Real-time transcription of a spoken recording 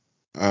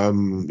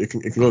It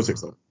can go to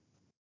TikTok.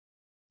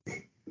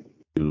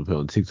 You will put it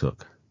on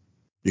TikTok.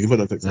 You can put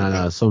it on TikTok.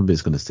 Nah, some of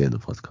it's gonna stay in the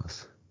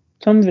podcast.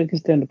 Some of it can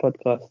stay on the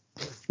podcast.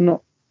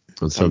 Not.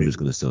 And some of it's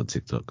gonna stay on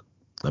TikTok.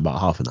 About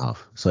half and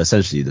half. So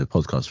essentially, the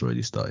podcast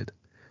already started.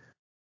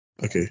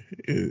 Okay.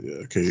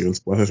 Okay. You want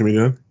to talk about social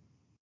media then?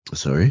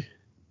 Sorry?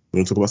 You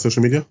want to talk about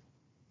social media?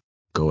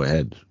 Go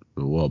ahead.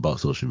 What about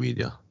social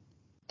media?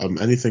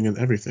 Anything and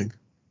everything.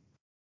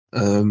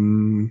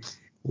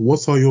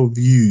 What are your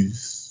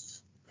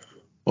views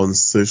on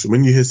social?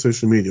 When you hear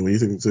social media, when you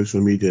think of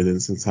social media in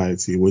its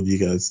entirety, what do you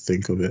guys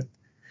think of it?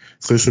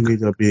 Social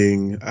media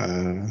being,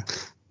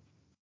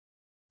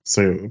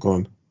 sorry, go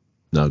on.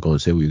 No, go on.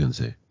 Say what you're gonna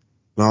say.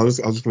 No, I was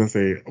just gonna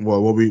say,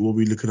 well, what we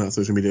looking at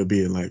social media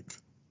being like,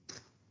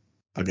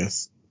 I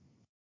guess,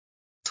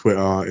 Twitter,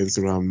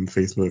 Instagram,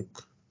 Facebook,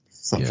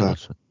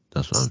 Snapchat. Yeah,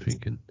 that's what I'm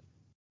thinking.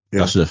 Yeah.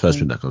 That's the first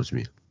thing that comes to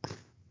me.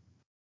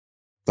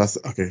 That's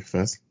okay.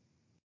 First.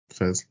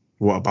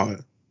 What about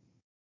it?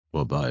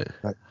 What about it?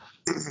 Like,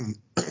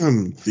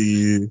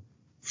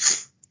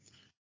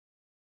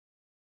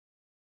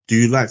 do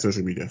you like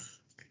social media?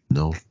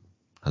 No,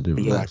 I don't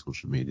even You like like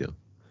social media.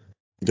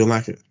 You don't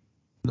like it?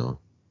 No.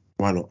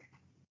 Why not?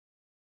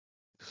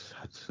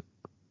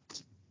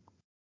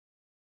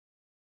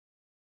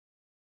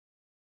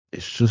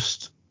 It's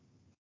just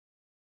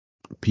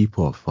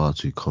people are far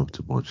too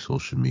comfortable on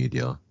social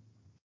media.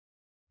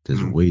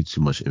 There's way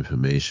too much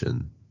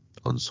information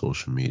on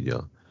social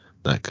media.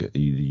 Like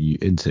you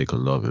intake a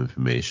lot of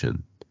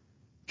information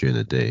during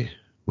the day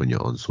when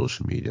you're on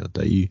social media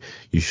that you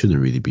shouldn't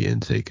really be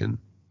intaking.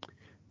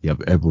 You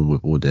have everyone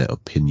with all their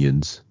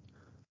opinions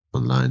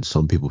online.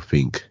 Some people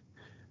think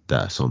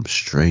that some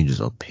stranger's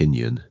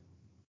opinion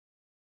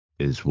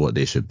is what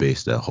they should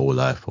base their whole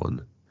life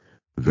on.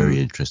 Very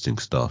interesting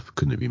stuff.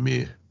 Couldn't it be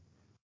me?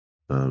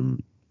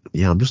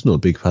 Yeah, I'm just not a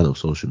big fan of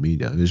social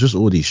media. It's just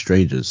all these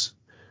strangers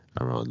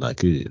around.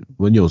 Like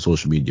when you're on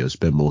social media, you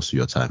spend most of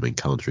your time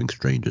encountering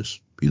strangers.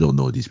 You don't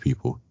know these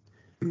people.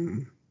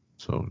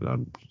 So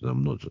I'm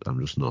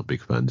just not a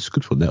big fan. It's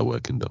good for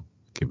networking though.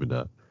 Give it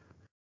that.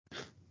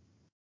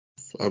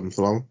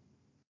 Salam?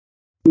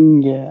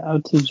 Yeah, I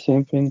would say the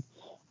same thing.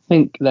 I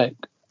think like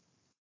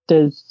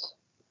it's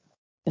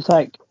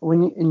like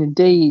when you, in the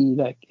day,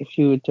 like if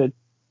you were to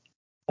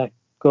like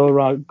go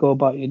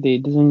about your day,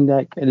 there's only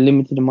like a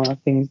limited amount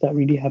of things that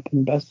really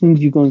happen. But as soon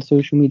as you go on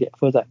social media, it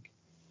feels like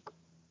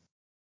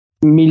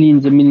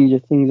millions and millions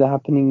of things are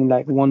happening in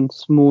like one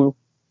small,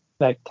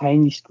 like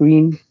tiny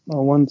screen,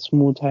 or one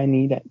small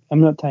tiny, like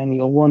I'm not tiny,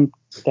 or one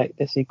like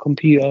let's say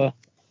computer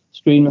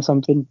screen or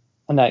something,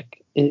 and like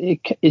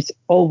it's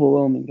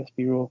overwhelming. Let's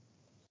be real.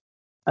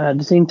 And at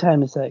the same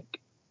time, it's like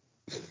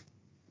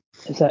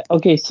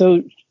okay,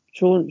 so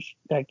sure,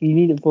 like you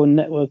need it for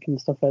networking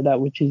and stuff like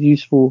that, which is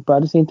useful. But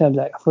at the same time,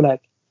 like I feel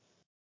like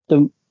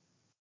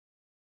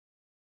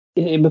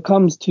it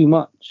becomes too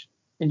much.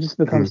 It just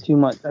becomes too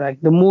much.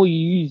 Like the more you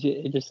use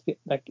it, it just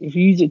like if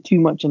you use it too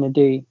much in a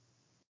day,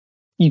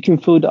 you can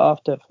feel the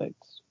after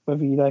effects,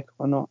 whether you like it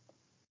or not.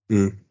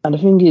 And the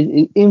thing is,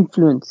 it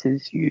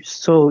influences you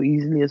so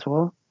easily as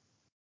well.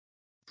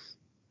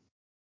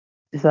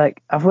 It's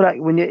like I feel like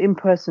when you're in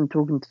person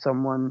talking to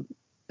someone,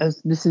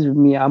 as this is with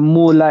me, I'm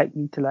more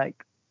likely to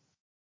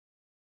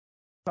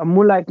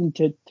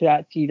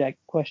actually like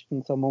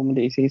question someone when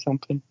they say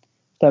something.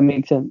 If that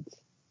makes sense.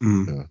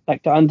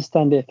 Like to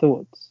understand their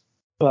thoughts.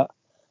 But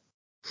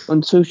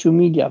on social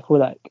media, I feel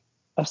like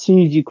as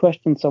soon as you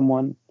question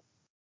someone,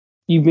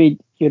 you're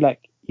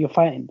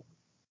fighting.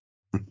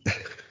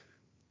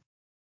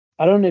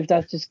 I don't know if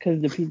that's just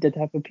because the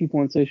type of people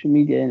on social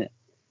media in it,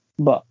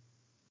 but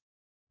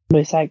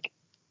it's like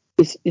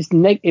I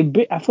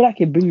feel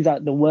like it brings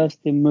out the worst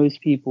in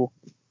most people.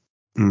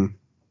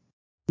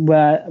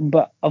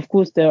 But of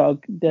course there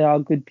are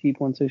good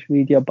people on social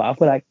media, but I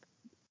feel like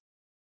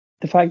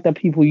the fact that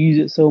people use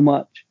it so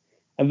much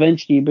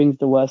eventually brings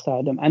the worst out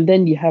of them. And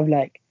then you have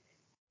like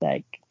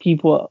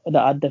people that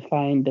are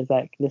defined as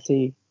like, let's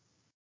say,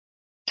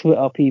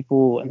 Twitter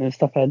people and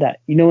stuff like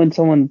that. You know, when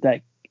someone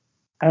like,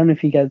 I don't know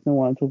if you guys know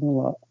what I'm talking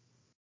about.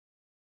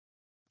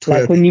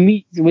 Twitter. Like when you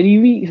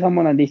meet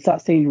someone and they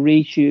start saying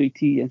ratio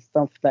to you and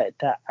stuff like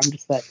that, I'm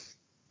just like,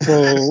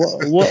 bro,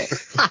 what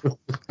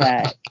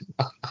like,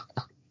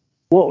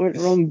 what went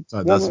wrong?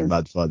 That's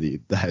mad funny.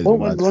 What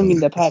went wrong in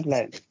the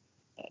pipeline?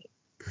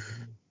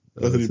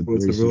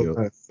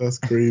 That's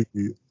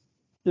crazy.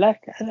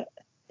 Like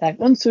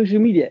on social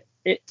media,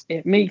 it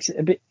makes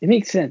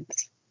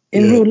sense.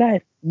 In real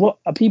life, what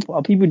are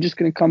people just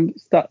gonna come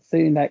start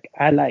saying like,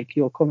 I like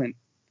your comment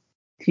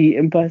to you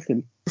in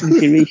person,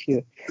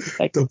 ratio?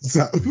 Like, do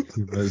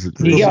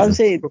you get what I'm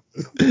saying?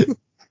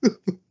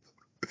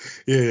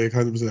 Yeah,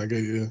 100%. I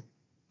get you.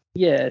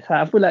 Yeah, so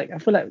I feel like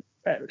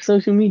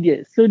social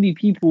media, slowly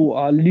people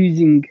are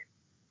losing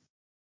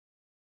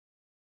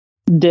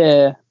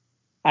their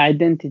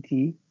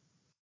identity,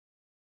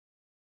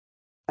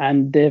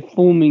 and they're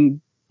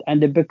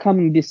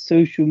becoming this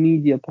social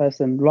media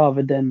person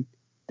rather than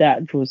the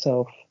actual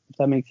self. If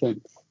that makes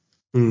sense.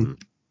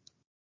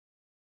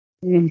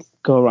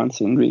 Go around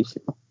saying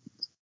ratio.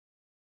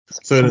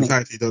 So in Funny.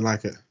 entirety, you don't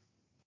like it.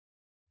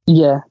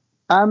 Yeah.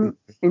 In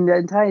the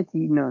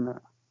entirety, no.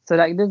 So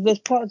like there's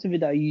parts of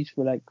it that are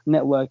useful, like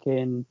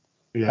networking.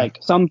 Yeah. Like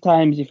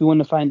sometimes if you want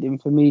to find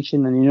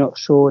information and you're not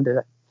sure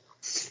that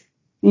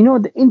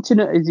the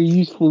internet is a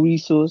useful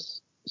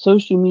resource.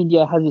 Social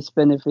media has its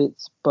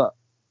benefits, but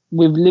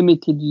with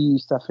limited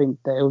use, I think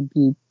that it would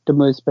be the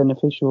most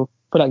beneficial.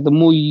 But like the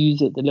more you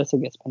use it, the less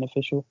it gets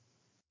beneficial.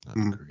 I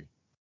Mm. agree.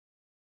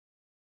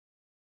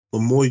 The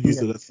more you use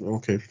Yeah. it, that's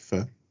okay.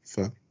 Fair.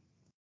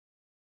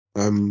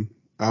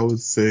 I would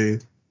say.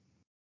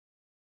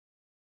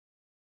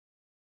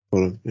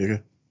 Hold on. You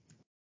okay?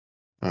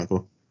 Alright,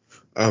 cool.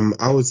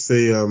 I would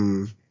say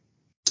I'm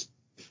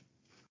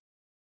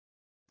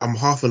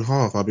half and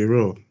half. I'll be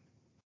real.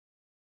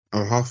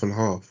 I'm half and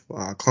half.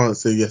 I can't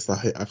say yes.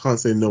 I can't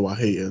say no. I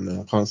hate it,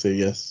 and I can't say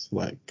yes.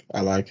 Like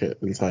I like it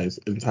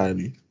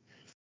entirely.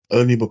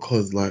 Only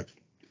because like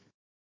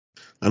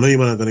I know you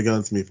might not gonna get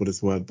onto me for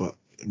this word, but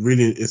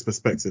really it's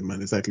perspective,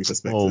 man. It's actually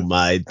perspective. Oh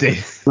my day.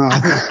 Nah,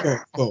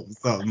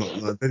 stop.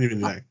 No,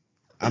 genuinely, like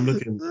I'm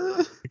looking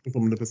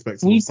from the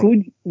perspective We of some.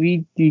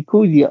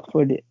 called you up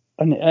for it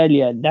on it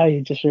earlier. Now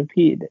you just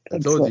repeated it. I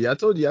told you. No,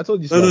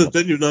 Stuff.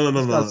 genuinely,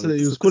 no. He was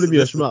Listen, calling me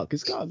a listen. schmuck.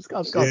 It's calm.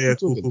 Yeah, Keep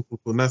talking.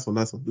 cool. Nice one.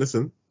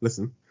 Listen.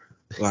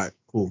 Like,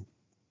 cool.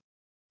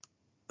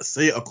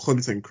 Say a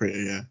content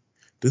creator, yeah.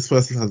 This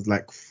person has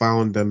like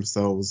found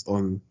themselves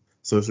on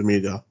social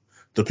media.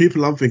 The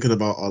people I'm thinking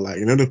about are like,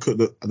 I don't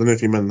know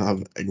if you men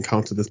have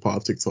encountered this part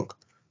of TikTok,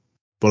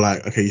 but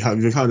like, okay, you've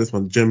encountered this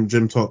one, gym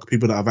talk,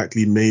 people that have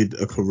actually made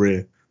a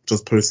career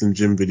just posting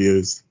gym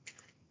videos,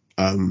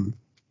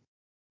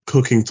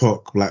 cooking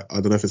talk, like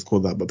I don't know if it's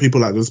called that, but people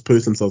like just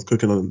post themselves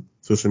cooking on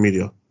social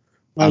media.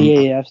 Oh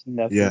yeah, I've seen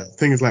that. Yeah,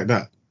 things like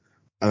that.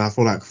 And I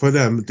feel like for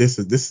them, this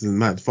is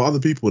mad. For other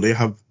people, they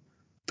have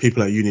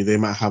people at uni, they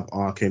might have,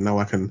 okay, now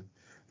I can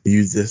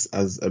use this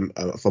as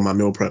for my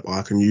meal prep, or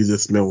I can use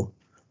this meal,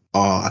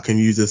 or I can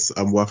use this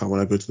workout when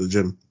I go to the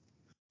gym.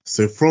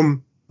 So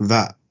from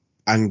that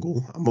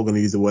angle, I'm not going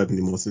to use the word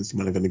anymore since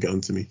you're going to get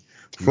onto me.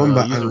 From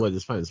that use the angle, word.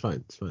 It's fine.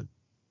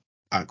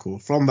 alright, cool.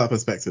 From that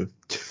perspective,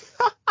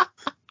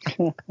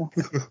 are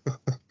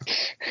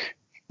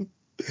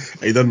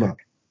you done now?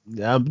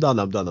 Yeah, I'm done.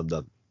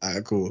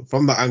 Alright, cool.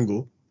 From that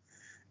angle,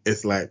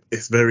 it's like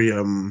it's very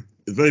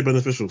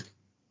beneficial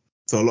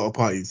to a lot of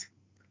parties.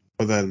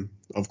 But then,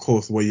 of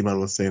course, what you man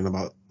was saying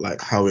about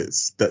like how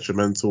it's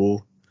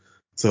detrimental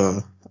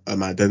to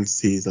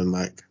identities and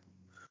like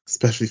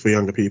especially for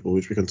younger people,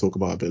 which we can talk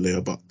about a bit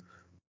later, but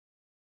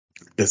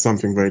it's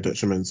something very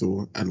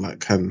detrimental and like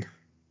can,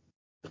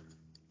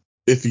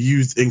 if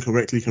used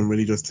incorrectly, can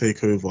really just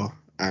take over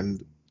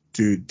and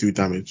do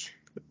damage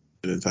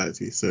in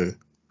entirety. So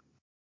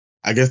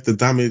I guess the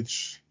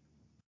damage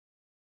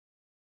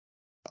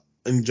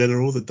in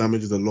general, the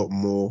damage is a lot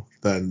more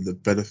than the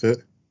benefit.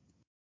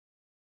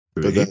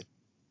 But Really? then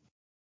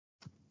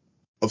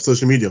of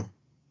social media,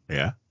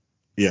 Yeah.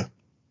 yeah,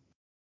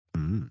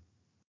 Mm.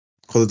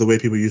 because of the way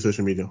people use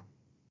social media,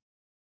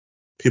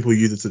 people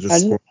use it to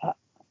just scroll.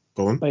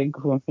 Go on. Wait,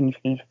 go on, finish.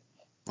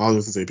 I was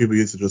going to say people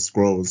use it to just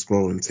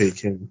scroll and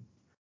take in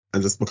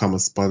and just become a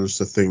sponge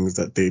to things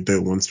that they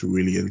don't want to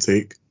really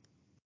intake.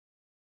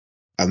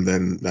 And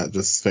then that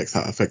just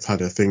affects how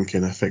they're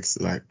thinking, affects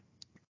like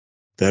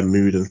their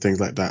mood and things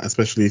like that,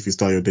 especially if you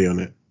start your day on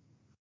it.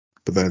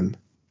 But then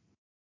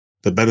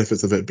the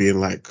benefits of it being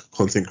like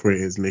content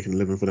creators making a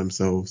living for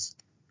themselves,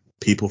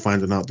 people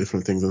finding out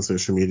different things on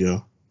social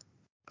media,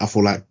 I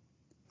feel like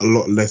a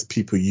lot less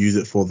people use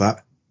it for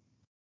that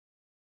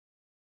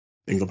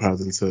in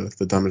comparison to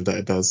the damage that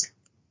it does.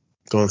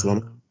 Go on,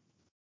 Salama.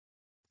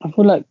 I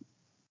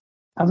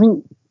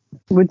think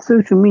with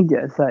social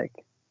media, it's like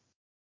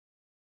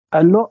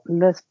a lot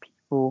less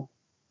people,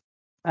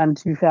 and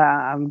to be fair,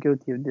 I'm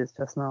guilty of this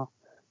just now.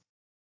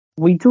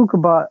 We talk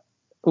about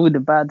all the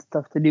bad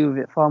stuff to do with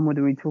it far more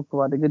than we talk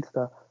about the good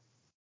stuff.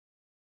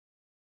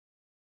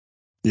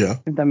 Yeah.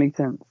 If that makes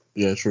sense.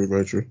 Yeah, true,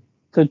 very true.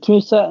 So to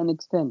a certain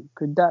extent,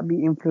 could that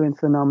be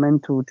influencing our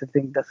mental to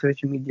think that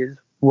social media is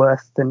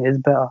worse than it is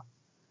better?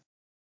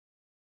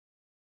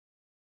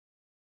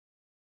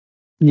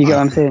 You get what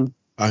I'm saying?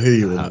 I hear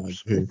you with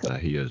Perhaps. that. I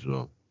hear as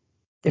well.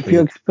 If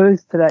you're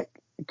exposed to that,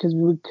 because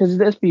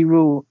let's be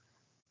real,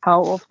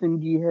 how often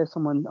do you hear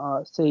someone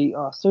say,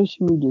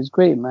 social media is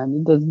great, man.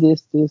 It does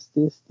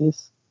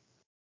this.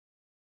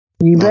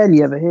 You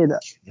barely ever hear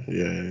that.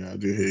 Yeah, I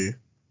do hear you.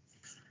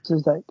 So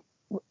it's like,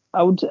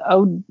 I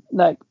would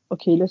like,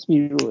 okay, let's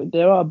be real.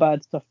 There are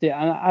bad stuff there,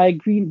 and I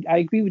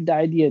agree with the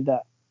idea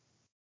that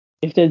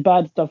if there's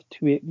bad stuff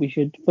to it, we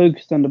should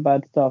focus on the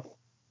bad stuff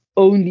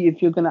only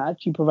if you're gonna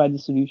actually provide the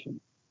solution.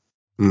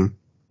 Mm.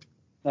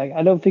 Like,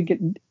 I don't think it,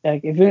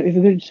 like if you're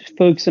gonna just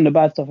focus on the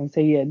bad stuff and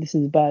say, yeah, this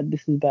is bad,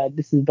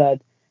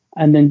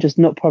 and then just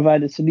not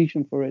provide a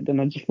solution for it, then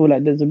I just feel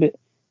like there's a bit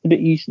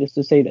useless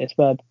to say that it's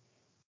bad.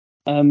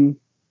 But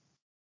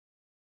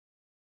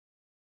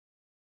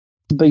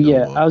You know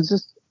yeah, what? I was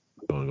just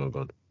Go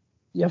on.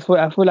 yeah,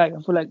 I feel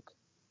like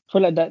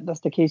feel like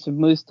that's the case with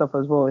most stuff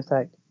as well. It's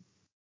like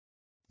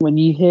when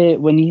you hear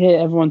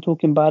everyone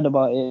talking bad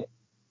about it,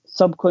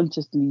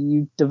 subconsciously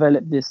you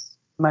develop this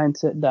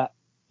mindset that,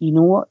 you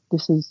know what,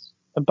 this is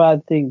a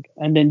bad thing,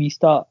 and then you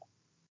start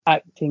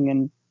acting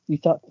and you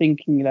start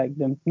thinking like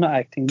them. Not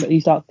acting, but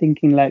you start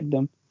thinking like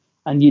them,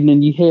 and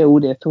then you hear all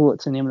their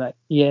thoughts, and you're like,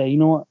 yeah, you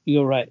know what,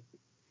 you're right.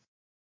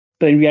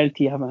 But in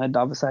reality, you haven't heard the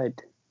other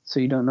side, so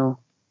you don't know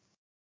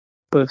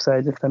both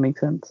sides, if that makes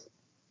sense.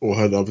 Or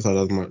heard the other side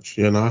as much.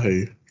 Yeah, no, I hear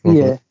you.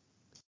 Yeah.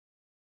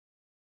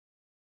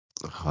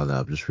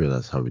 I've just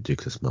realized how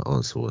ridiculous my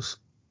answer was.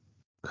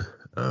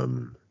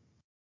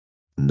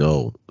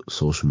 No,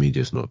 social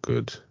media is not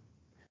good,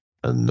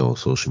 and no,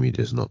 social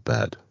media is not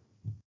bad.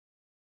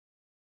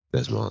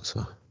 There's my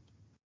answer.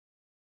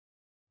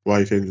 Why are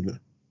you changing it?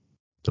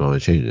 So I'm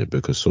changing it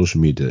because social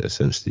media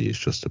essentially is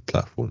just a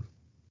platform.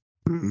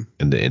 Mm.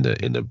 In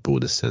the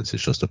broader sense,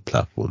 it's just a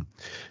platform.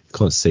 You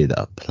can't say that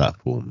a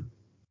platform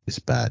is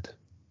bad.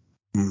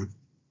 Mm.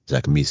 It's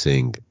like me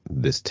saying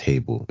this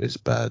table is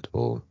bad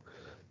or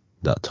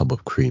that tub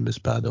of cream is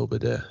bad over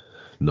there.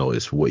 No,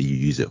 it's what you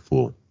use it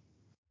for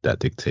that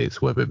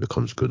dictates whether it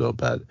becomes good or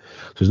bad.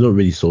 So it's not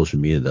really social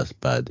media that's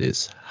bad,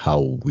 it's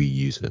how we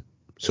use it.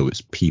 So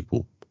it's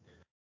people.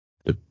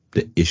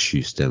 The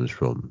issue stems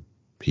from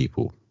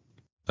people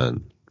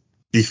and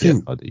Do you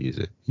think? how they use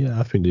it. Yeah,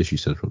 I think the issue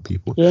stems from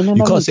people. Yeah, no, You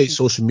that can't makes say sense.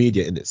 social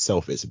media in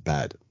itself is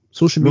bad.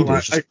 Social No, media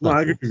is just a I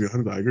platform. agree with you.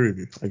 100%. I agree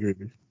with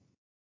you.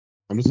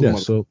 I'm just talking Yeah,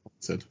 about so what you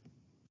said.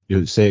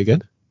 you say it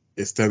again?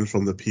 It stems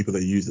from the people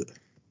that use it.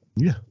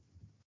 Yeah.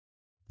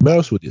 Where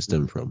else would it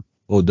stem from?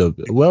 Or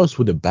where else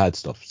would the bad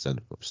stuff stem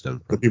The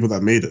from? people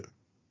that made it.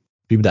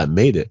 People that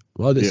made it.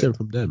 Why would it Yeah. stem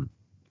from them?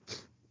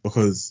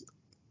 Because,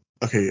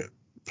 okay,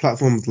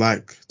 platforms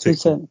like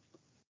TikTok,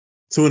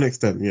 to an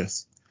extent,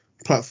 yes.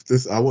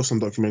 I watched some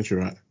documentary,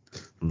 right?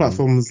 Mhm.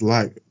 Platforms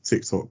like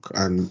TikTok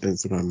and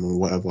Instagram or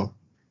whatever,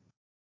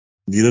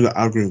 you know the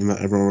algorithm that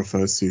everyone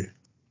refers to?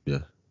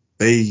 Yeah.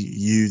 They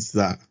use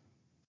that.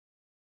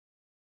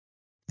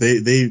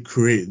 They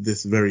create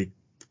this very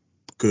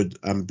good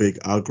and big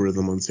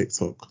algorithm on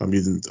TikTok. I'm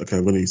going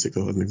to use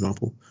TikTok as an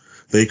example.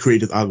 They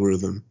create this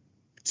algorithm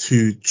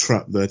to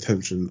trap the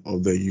attention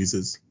of their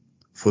users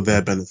for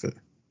their benefit.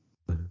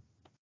 Mhm.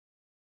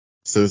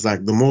 So it's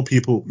like the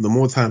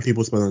more time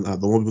people spend on the app,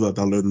 the more people that are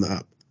downloading the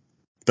app,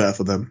 better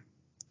for them,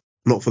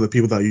 not for the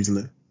people that are using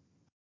it.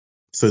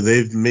 So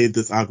they've made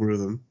this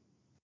algorithm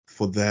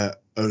for their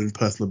own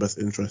personal best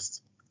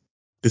interest,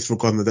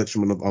 disregarding the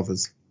detriment of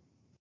others.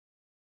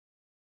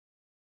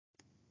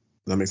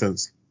 Does that make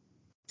sense?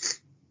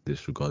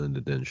 Disregarding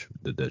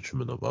the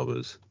detriment of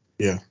others.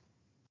 Yeah.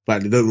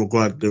 Like they don't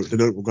regard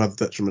the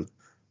detriment,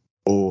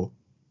 or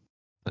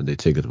And they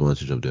take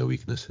advantage of their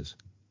weaknesses.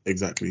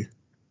 exactly.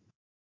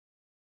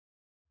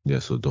 Yeah,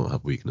 so don't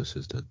have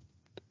weaknesses then.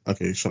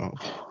 Okay, shut up.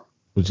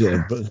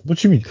 But what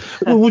do you mean?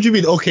 What do you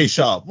mean? Okay,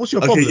 shut up. What's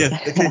your problem? Okay, yeah,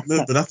 okay,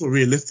 no, but that's not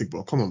realistic,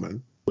 bro. Come on,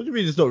 man. What do you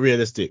mean it's not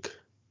realistic?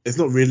 It's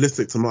not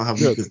realistic to not have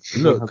weaknesses.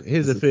 Look.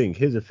 Here's the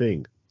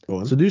thing. Go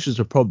on. Solutions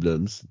for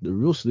problems, the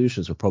real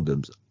solutions for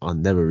problems are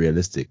never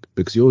realistic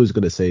because you're always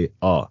gonna say,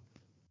 not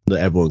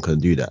everyone can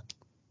do that.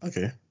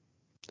 Okay.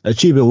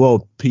 Achieving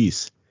world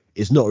peace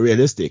is not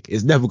realistic.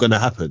 It's never gonna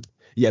happen.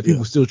 Yet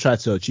people Yeah. still try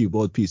to achieve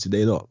world peace, do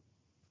they not?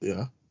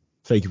 Yeah.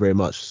 Thank you very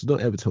much. So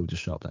don't ever tell me to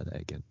shut up like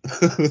that again.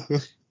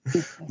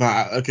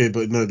 Okay,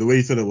 but no, the way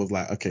you said it was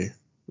like, okay,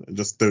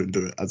 just don't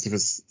do it, as if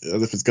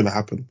it's gonna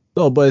happen.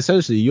 No, but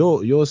essentially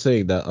you're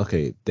saying that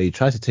okay, they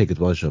try to take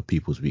advantage of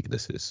people's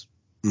weaknesses.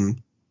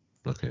 Mm.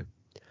 Okay.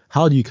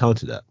 How do you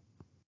counter that?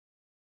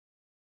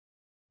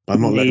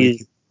 I'm not letting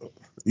it.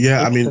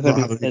 Yeah, I mean, not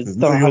having weakness.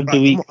 No, Don't you're have the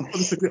right.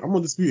 weakness. I'm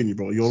not disputing you,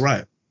 bro. You're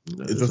right.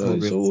 It's just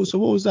not realistic. So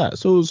what was that?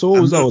 So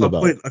what was that no, all my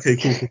about? point. Okay,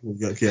 cool.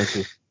 Yeah,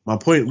 cool. My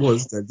point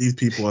was that these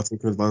people are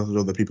taking advantage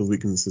of the people's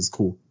weaknesses.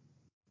 Cool.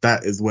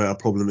 That is where a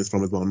problem is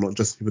from as well, not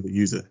just people that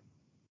use it.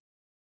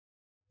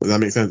 Does that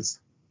make sense?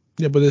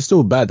 Yeah, but it's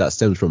still bad that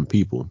stems from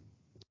people.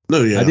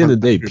 No, yeah. At the end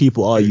of the I day, agree.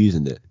 people are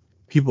using it.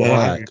 People Yeah,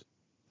 are I like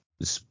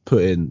just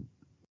putting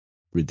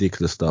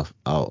ridiculous stuff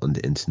out on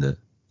the internet,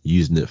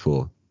 using it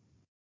for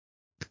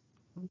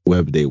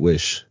whatever they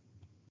wish.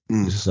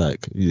 Mm. It's just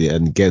like, yeah,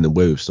 and getting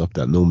away with stuff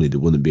that normally they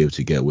wouldn't be able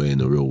to get away in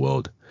the real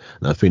world.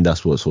 And I think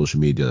that's what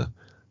social media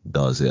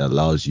does. It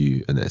allows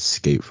you an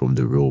escape from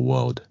the real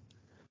world.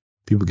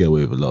 People get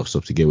away with a lot of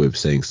stuff. They get away with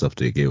saying stuff.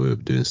 They get away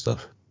with doing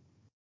stuff.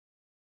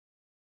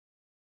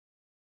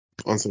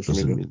 On social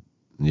Doesn't media.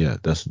 mean, yeah,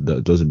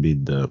 that doesn't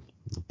mean the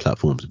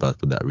platform's bad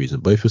for that reason.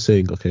 But if you're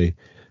saying, okay,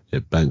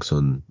 it banks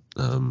on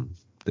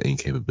the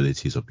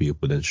incapabilities of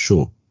people, then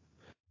sure,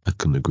 I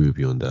can agree with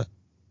you on that.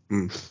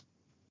 Mm.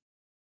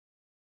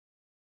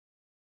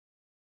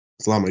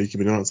 Salama, you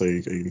keeping your answer,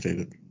 you can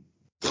change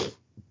it.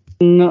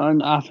 No,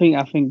 and I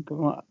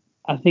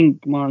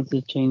think my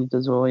answer's changed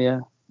as well. Yeah,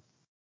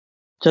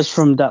 just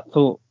from that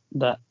thought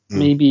that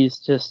maybe it's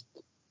just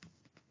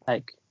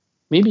like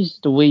maybe it's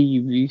the way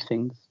you view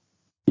things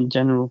in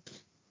general.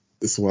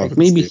 This is what Like I've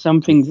maybe been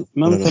some things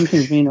No.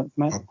 may not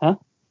matter. Huh?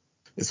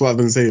 It's what I've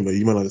been saying, but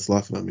you might not just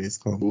laughing at me. It's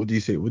calm. What do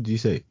you say? What do you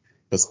say?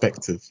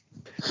 Perspective.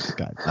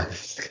 God,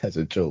 this guy's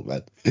a joke,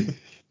 man.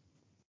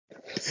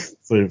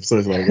 Sorry, I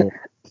go.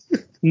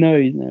 No.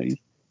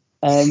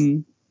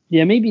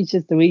 Yeah, maybe it's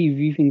just the way you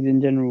view things in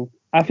general.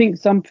 I think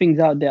some things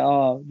out there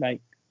are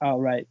like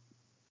outright,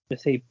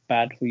 let's say,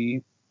 bad for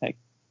you. Like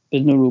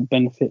there's no real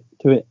benefit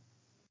to it,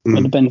 or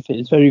the benefit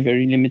is very,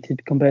 very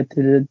limited compared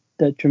to the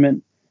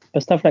detriment.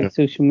 But stuff like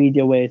social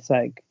media, where it's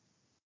like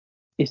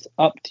it's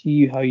up to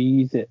you how you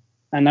use it.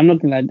 And I'm not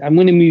gonna lie, I'm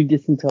gonna move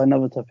this into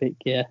another topic,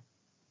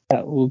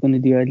 that we were gonna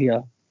do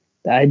earlier.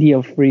 The idea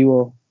of free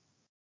will.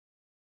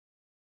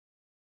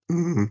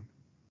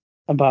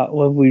 About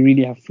whether we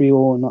really have free will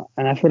or not.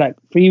 And I feel like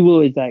free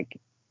will is like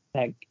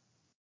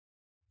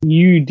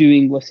you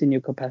doing what's in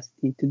your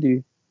capacity to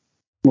do,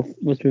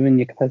 what's within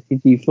your capacity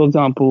to do. For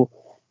example,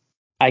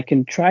 I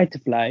can try to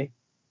fly,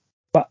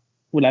 but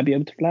will I be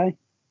able to fly?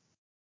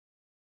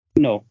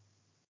 No.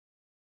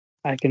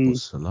 I can.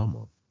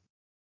 Salama.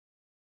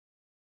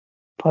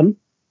 Pardon?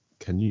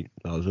 I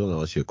was going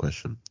to ask you a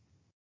question.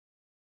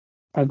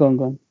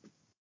 Go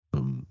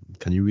on.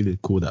 Can you really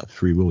call that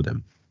free will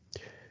then?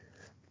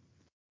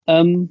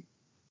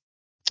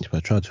 If I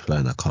try to fly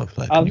and I can't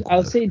fly,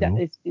 I'll say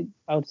that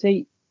I would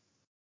say,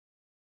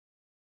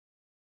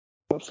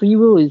 but free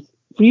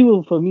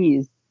will for me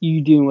is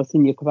you doing what's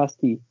in your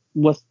capacity,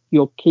 what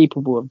you're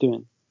capable of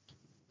doing.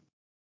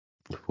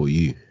 For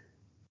you?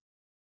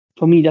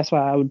 For me, that's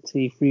why I would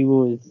say free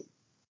will is.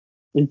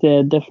 Is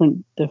there a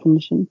different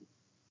definition?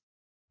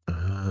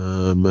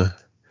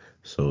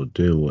 So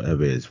doing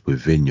whatever is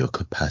within your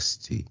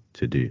capacity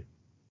to do.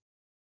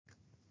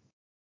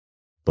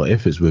 But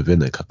if it's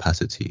within a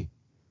capacity,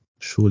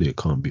 surely it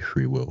can't be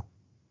free will.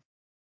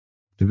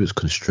 If it's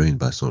constrained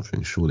by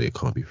something, surely it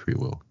can't be free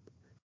will.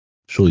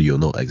 Surely you're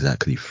not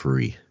exactly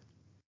free.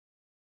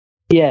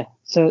 Yeah.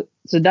 So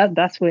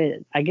that's where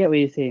I get what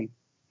you're saying.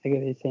 I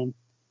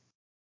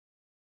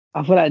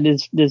feel like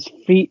there's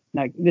free,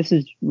 like this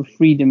is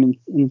freedom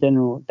in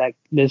general. Like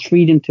there's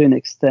freedom to an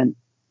extent.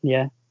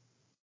 Yeah.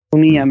 For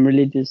me, I'm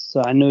religious,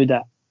 so I know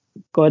that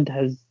God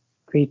has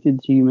created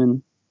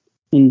human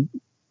in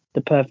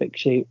the perfect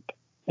shape.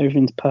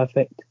 Everything's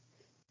perfect.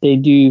 They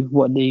do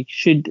what they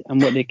should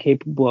and what they're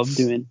capable of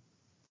doing.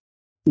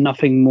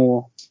 Nothing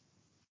more.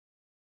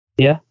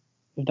 Yeah?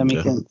 If that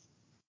makes sense.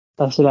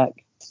 That's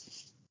like,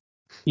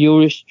 you're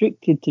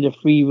restricted to the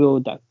free will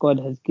that God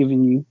has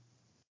given you.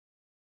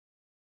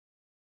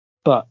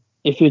 But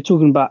if you're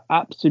talking about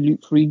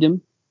absolute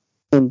freedom,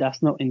 then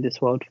that's not in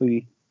this world for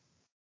you.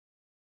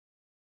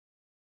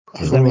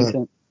 Does that make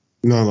sense?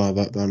 No,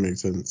 that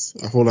makes sense.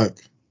 I feel like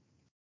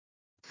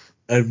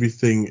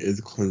everything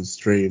is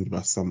constrained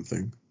by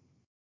something.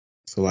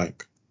 So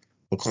like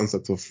the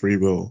concept of free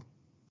will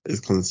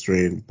is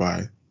constrained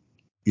by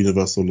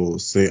universal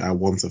laws. Say I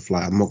want to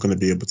fly, I'm not going to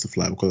be able to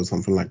fly because of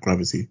something like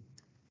gravity.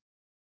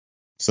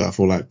 So I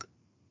feel like,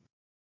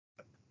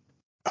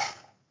 I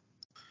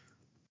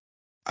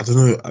don't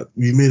know,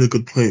 you made a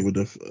good point with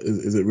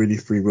is it really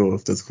free will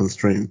if there's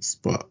constraints?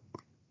 But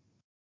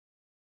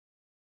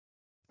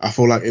I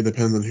feel like it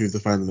depends on who's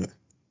defining it.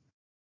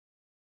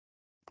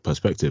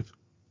 Perspective.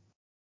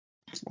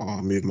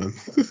 Oh, me, man.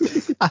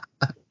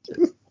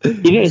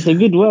 It's a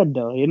good word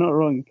though. You're not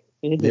wrong.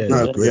 It is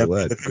Yeah, a good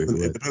word.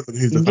 It depends on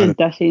who's You defining just it.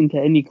 dash it into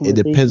any It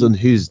conversation. depends on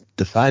who's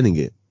defining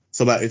it.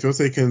 So like if you're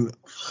taking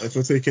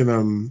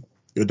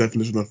your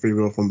definition of free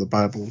will from the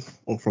Bible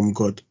or from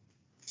God,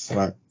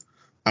 like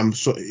I'm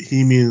sure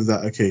he means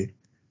that okay,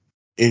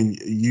 in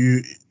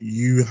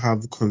you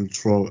have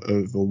control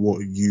over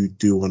what you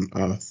do on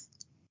Earth,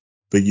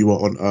 but you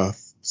are on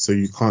Earth, so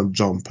you can't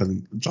jump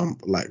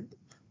like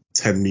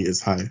 10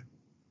 meters high.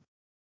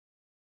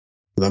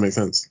 Does that make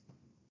sense?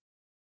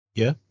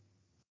 Yeah.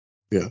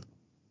 Yeah.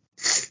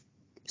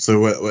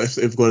 So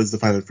if God is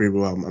defining free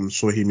will, I'm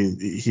sure he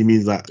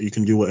means that you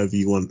can do whatever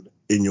you want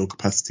in your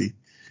capacity,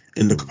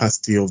 in the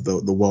capacity of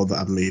the world that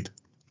I've made.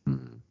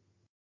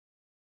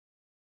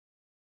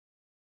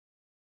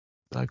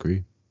 I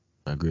agree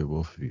with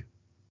both of you.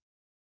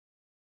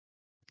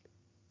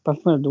 I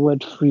feel like the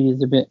word free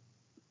is a bit.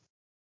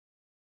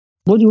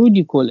 What would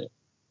you call it?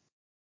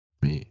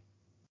 Me,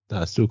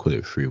 I still call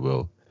it free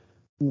will.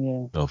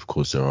 Yeah. Of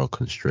course, there are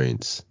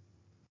constraints.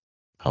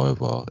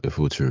 However, if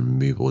we were to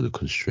remove all the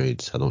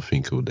constraints, I don't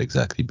think it would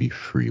exactly be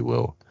free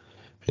will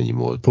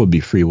anymore. It'd probably be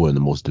free will in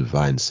the most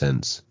divine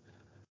sense.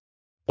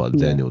 But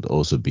then it would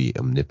also be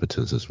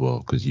omnipotence as well,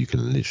 because you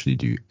can literally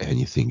do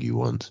anything you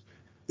want.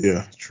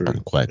 Yeah, true.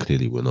 And quite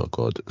clearly, we're not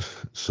God.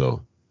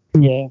 So,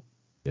 yeah,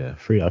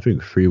 I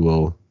think free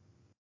will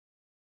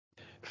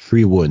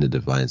in the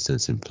divine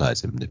sense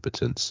implies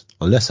omnipotence.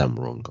 Unless I'm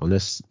wrong.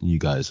 Unless you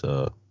guys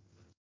are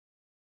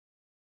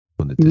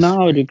on the disagree.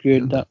 No, I would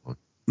agree with that. One.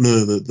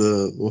 No,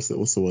 the what's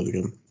the word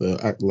again?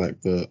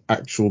 The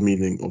actual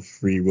meaning of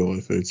free will,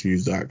 if I were to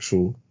use the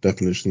actual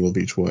definition of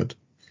each word,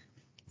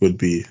 would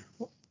be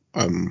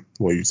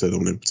what you said,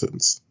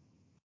 omnipotence.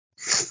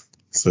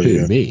 So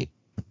yeah, Me?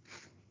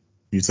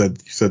 you said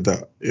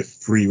that if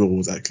free will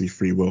was actually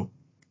free will,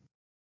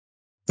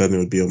 then it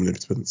would be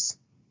omnipotence.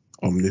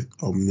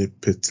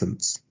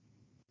 omnipotence.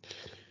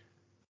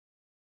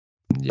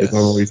 Yes. Is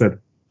that what you said?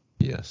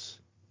 Yes.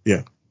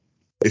 Yeah.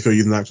 If you're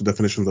using the actual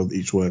definitions of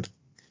each word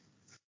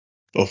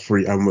of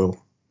free and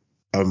will.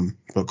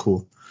 But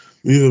cool.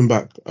 Moving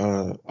back,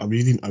 are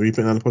we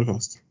putting on the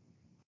podcast?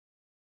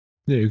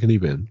 Yeah, you can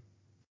leave it in.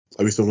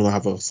 Are we still gonna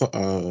have a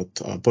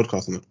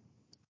podcast on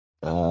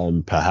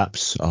it?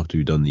 Perhaps after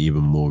we've done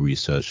even more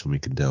research and we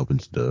can delve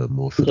into the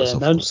more Yeah,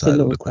 philosophical just a side of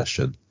little the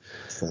question.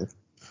 So,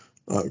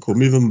 alright, cool.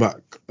 Moving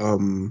back,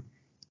 to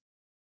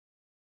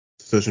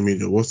social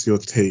media. What's your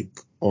take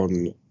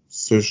on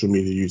social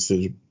media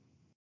usage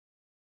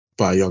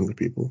by younger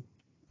people?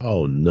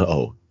 Oh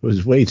no, it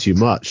was way too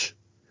much.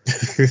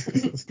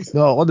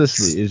 No,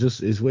 honestly,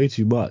 it's way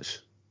too much.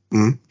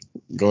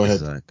 Go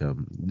It's ahead. like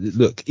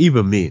look,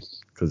 even me,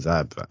 because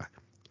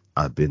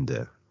I've been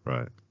there,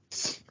 right?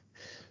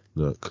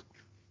 Look,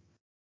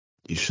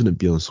 you shouldn't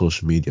be on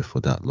social media for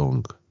that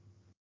long.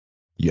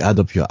 You add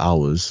up your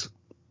hours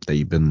that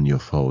you've been on your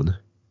phone.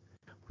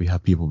 We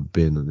have people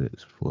been on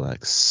it for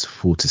like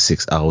 4 to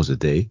 6 hours a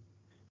day.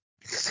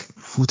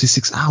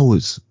 46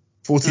 hours.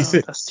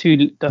 46. That's too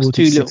little.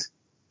 46.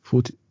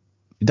 40.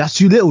 That's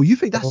too little. You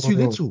think that's too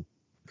Oh. little?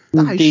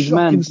 That is These shocking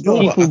man,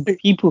 stuff. but I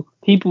think-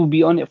 people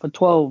be on it for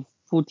 12,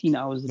 14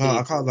 hours a No, day.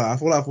 I can't lie. I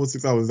feel like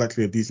 46 hours is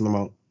actually a decent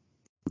amount.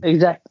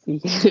 Exactly.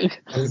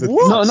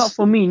 What? No, not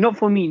for me.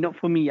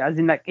 As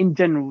in, like, in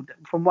general,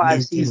 from what I've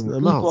In seen, general.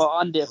 people are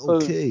on their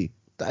phone. Okay,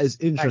 that is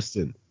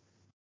interesting.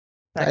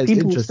 Like, That is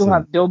people will still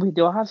interesting.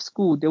 they'll have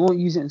school. They won't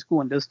use it in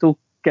school, and they'll still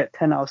get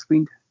 10 hours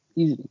screen time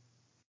easily.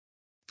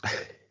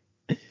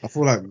 I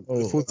feel like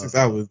Oh, 46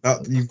 hours.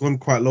 That you've gone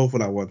quite low for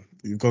that one.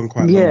 You've gone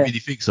quite Yeah. low. I really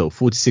think so.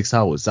 46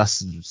 hours.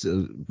 That's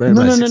very No,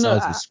 much no, 6 no.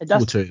 hours is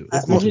That's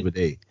It's quarter not- of a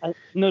day.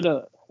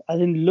 no. As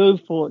in low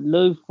for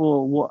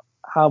what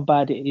how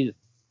bad it is,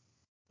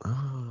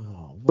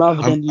 Oh,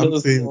 rather wow. than I'm low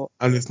saying, for.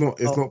 and it's not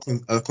Oh.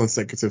 a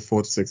consecutive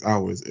 4 to 6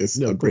 hours. It's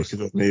No, a of course.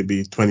 breakage of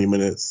maybe 20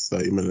 minutes,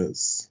 30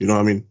 minutes. You know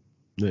what I mean?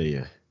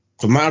 Yeah.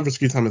 Because my average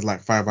screen time is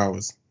like 5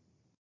 hours.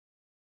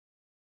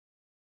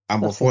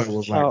 And That's before a it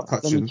was like shout.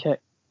 Let me touching. check.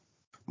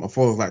 My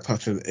phone was like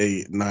touching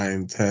 8,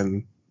 9,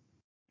 10.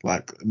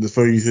 Like the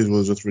phone usage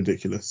was just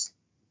ridiculous.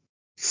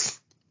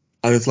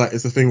 And it's like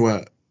it's a thing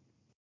where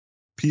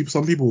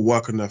some people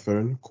work on their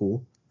phone,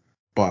 cool.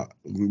 But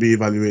me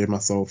evaluating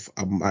myself,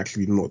 I'm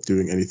actually not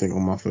doing anything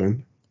on my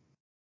phone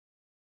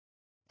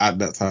at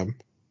that time.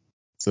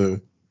 So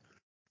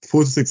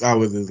 4 to 6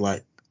 hours is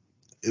like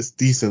it's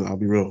decent. I'll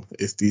be real,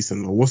 it's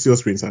decent. What's your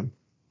screen time?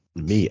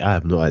 Me, I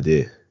have no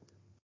idea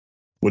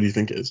What do you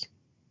think it is?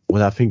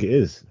 what I think it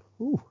is.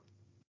 Ooh.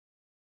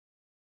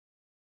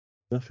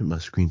 I think my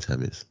screen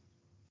time is.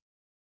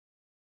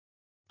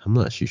 I'm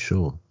not actually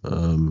sure.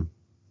 Probably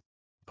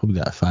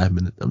like 5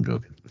 minutes. I'm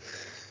joking.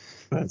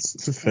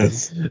 That's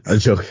I'm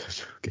joking.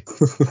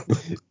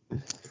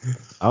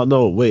 I don't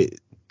know. Wait.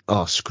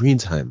 Oh, screen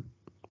time.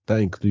 That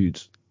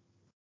includes.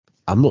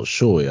 I'm not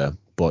sure, yeah,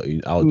 but Can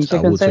you I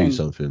check will on tell you settings?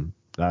 something.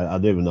 I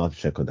don't even know how to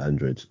check on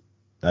Android.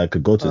 I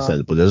could go to Oh.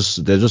 settings, but there's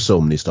just so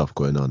many stuff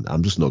going on.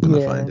 I'm just not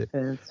gonna find it.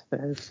 Fair.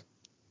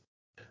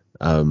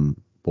 But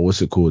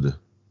what's it called?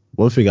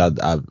 One thing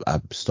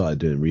I've started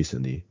doing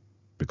recently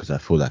because I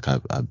feel like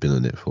I've been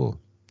on it for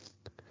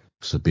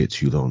just a bit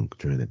too long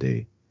during the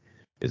day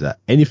is that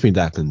anything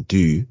that I can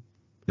do,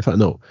 in fact,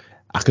 no,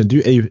 I can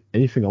do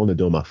anything I want to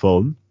do on my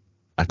phone,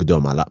 I could do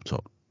on my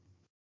laptop.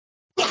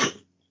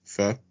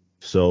 fair.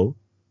 So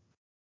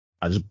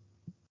I just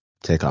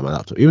take out my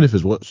laptop, even if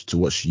it's to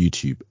watch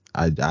YouTube.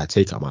 I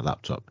take out my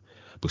laptop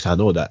because I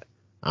know that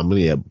I'm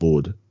gonna get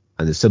bored,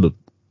 and instead of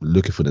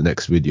looking for the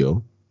next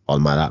video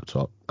on my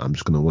laptop, I'm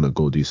just gonna want to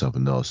go do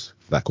something else.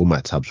 Like all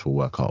my tabs for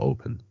work are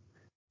open,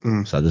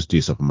 so I just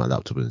do stuff on my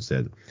laptop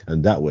instead,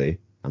 and that way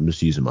I'm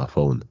just using my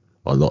phone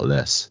a lot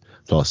less.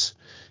 Plus,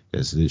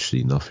 there's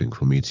literally nothing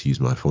for me to use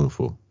my phone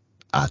for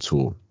at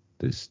all.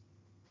 There's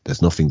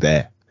nothing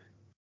there,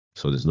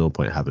 so there's no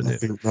point having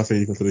it.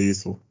 Nothing you consider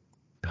useful.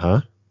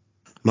 Huh?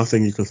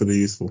 Nothing you consider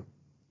useful.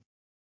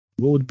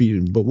 What would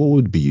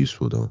be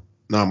useful though?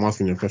 No, I'm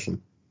asking you a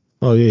question.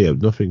 Oh yeah,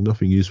 nothing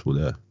useful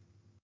there.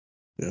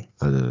 Yeah.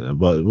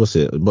 But what's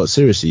it? But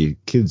seriously,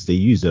 kids they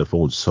use their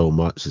phones so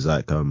much. It's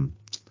like even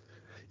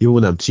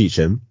when I'm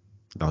teaching,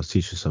 I was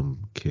teaching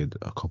some kid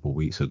a couple of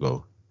weeks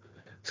ago.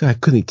 So I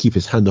couldn't keep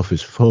his hand off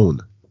his phone.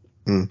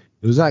 Mm.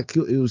 It was like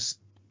he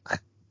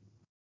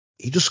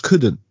just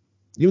couldn't.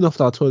 Even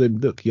after I told him,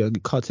 look, you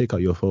can't take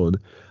out your phone.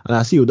 And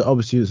I see with the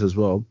other students as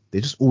well,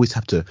 they just always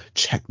have to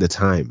check the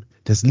time.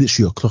 There's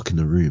literally a clock in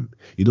the room.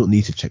 You don't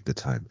need to check the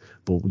time.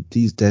 But with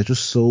these, they're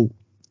just so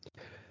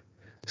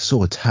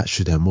attached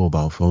to their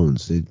mobile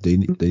phones. They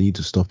need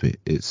to stop it.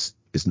 It's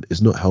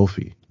not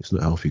healthy. It's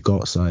not healthy. Go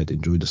outside,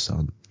 enjoy the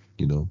sun.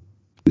 Live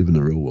in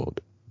the real world.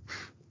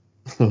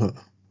 No,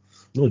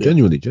 Yeah.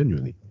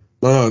 genuinely.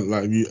 No,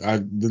 like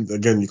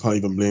again, you can't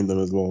even blame them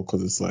as well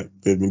because it's like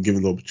they've been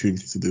given the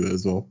opportunity to do it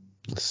as well.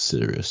 It's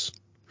serious.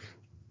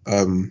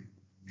 Salam,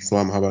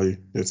 how about you?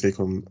 Your take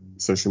on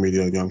social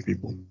media and young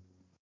people?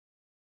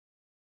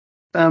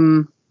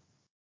 I'm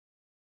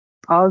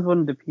I was one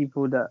of the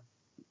people that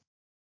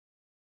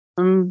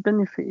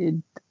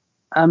benefited.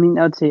 I mean,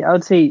 I'd say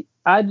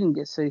I didn't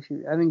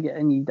get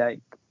any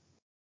like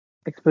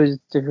exposure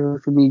to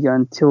social media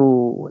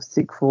until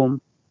sixth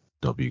form.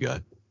 W guy.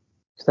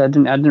 So I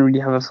didn't really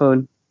have a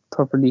phone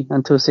properly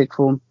until sixth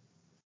form.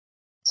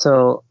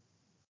 So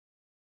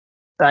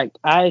like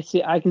I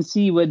can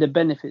see where the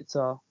benefits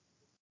are.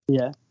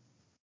 Yeah.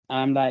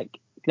 Like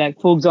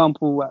for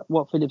example,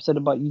 what Philip said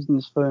about using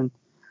his phone.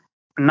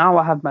 Now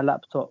I have my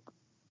laptop.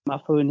 My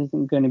phone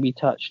isn't going to be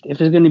touched.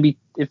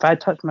 If I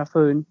touch my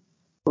phone,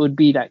 it would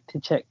be like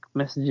to check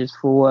messages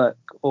for work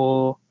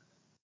or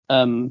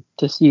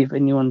to see if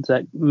anyone's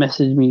like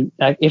messaged me.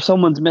 Like if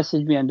someone's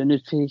messaged me and the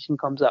notification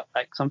comes up,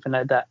 like something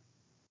like that.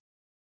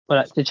 But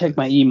like to check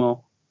my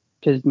email,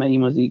 because my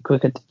email's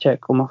quicker to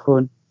check on my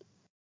phone.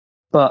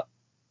 But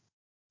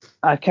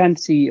I can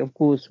see, of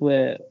course,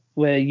 where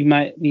you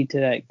might need to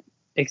like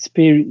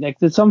experience. Like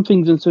there's some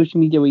things on social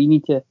media where you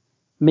need to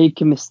make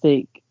a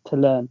mistake to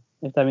learn,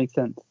 if that makes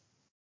sense.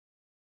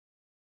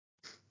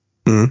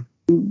 Mm.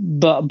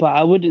 But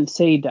I wouldn't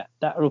say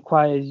that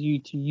requires you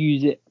to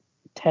use it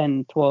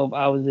 10, 12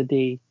 hours a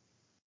day,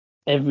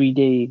 every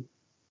day.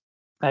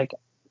 Like,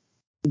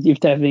 if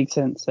that makes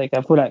sense. Like,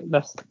 I feel like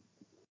that's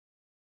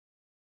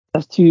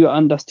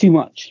too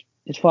much.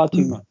 It's far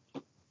too much.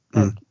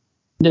 Like,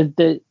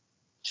 the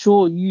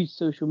sure, use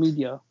social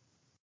media,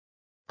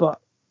 but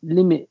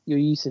limit your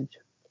usage.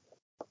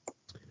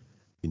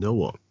 You know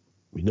what?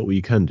 You know what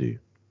you can do?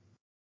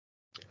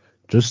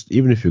 Just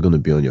even if you're gonna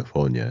be on your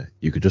phone, yeah,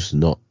 you could just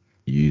not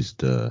use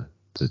the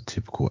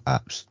typical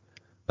apps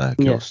like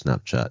your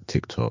Snapchat,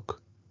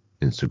 TikTok,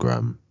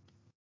 Instagram,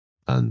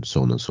 and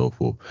so on and so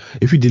forth.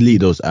 If you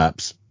delete those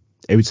apps,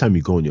 every time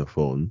you go on your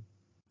phone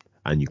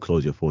and you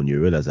close your phone, you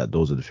realize that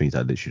those are the things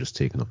that literally just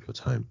taking up your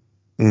time.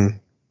 Mm.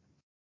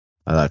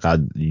 And like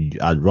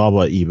I'd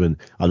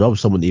rather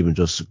someone even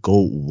just go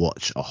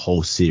watch a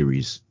whole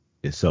series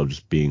instead of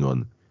just being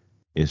on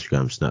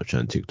Instagram, Snapchat,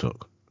 and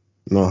TikTok.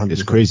 No, 100%.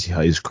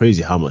 It's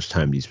crazy how much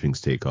time these things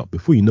take up.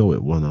 Before you know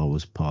it, 1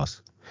 hour's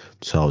passed,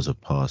 2 hours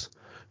have passed,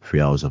 3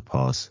 hours have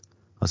passed.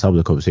 I was having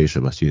a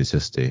conversation with my students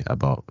yesterday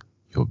about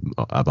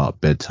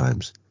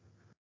bedtimes.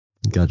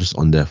 They're just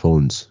on their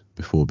phones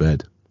before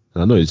bed.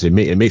 And I know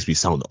it makes me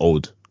sound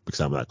old because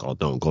I'm like, oh,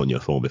 don't go on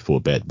your phone before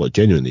bed. But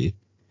genuinely,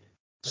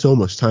 so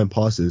much time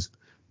passes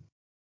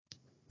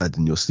and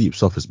then your sleep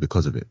suffers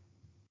because of it.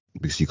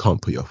 Because you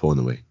can't put your phone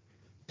away.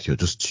 Because you're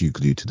just too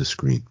glued to the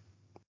screen.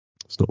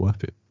 It's not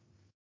worth it.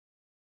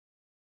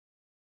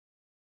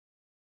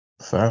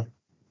 Fair.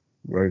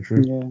 Very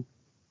true. Yeah.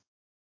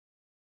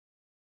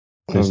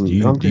 Chris,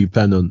 do you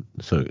plan on...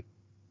 Sorry.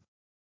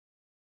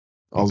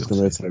 I was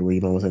going to say what you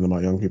were saying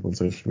about young people on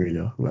social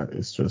media. Like,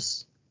 it's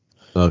just...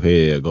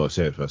 Okay, yeah, go on,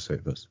 say it first.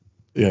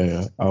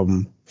 Yeah.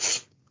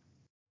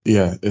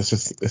 Yeah, it's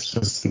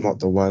just not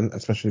the one,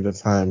 especially the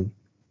time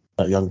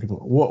that young people...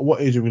 What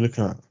age are we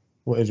looking at?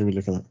 What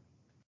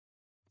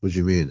do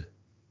you mean?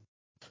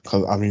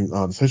 Because, I mean,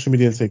 the social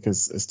media intake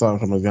is starting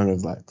from as young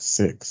as, like,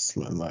 6,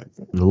 man. Like...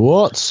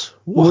 What?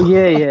 Well,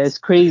 yeah, it's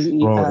crazy.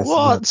 Bro,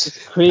 what?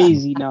 It's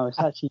crazy now. It's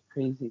actually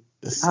crazy.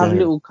 It's I have scary.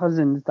 little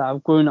cousins that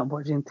have grown up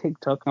watching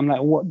TikTok. I'm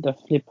like, what the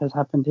flip has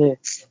happened here?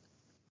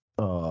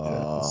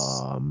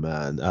 Oh,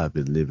 man. I've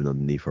been living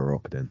underneath a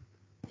rock then.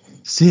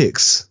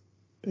 6?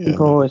 Yeah,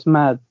 Bro, man. it's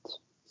mad.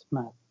 It's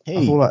mad. Hey.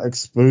 I feel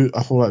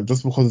like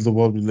just because of the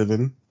world we live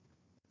in,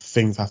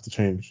 things have to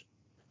change.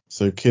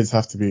 So kids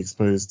have to be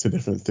exposed to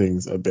different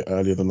things a bit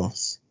earlier than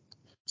us.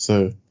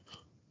 So,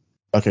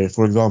 okay,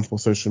 for example,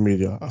 social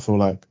media. I feel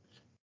like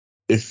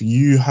if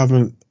you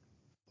haven't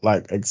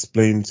like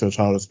explained to a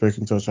child or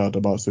spoken to a child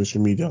about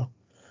social media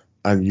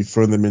and you've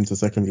thrown them into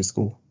secondary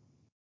school,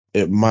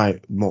 it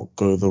might not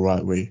go the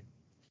right way.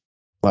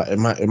 Like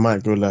it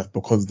might go left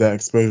because their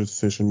exposure to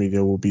social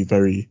media will be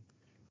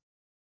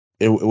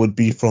it would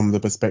be from the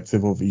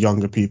perspective of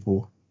younger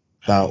people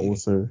that are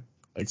also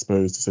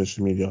exposed to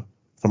social media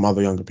from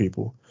other younger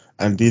people.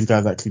 And these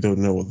guys actually don't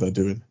know what they're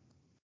doing.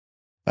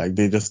 Like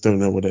they just don't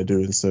know what they're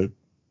doing. So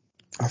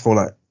I feel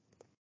like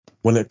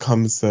when it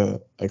comes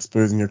to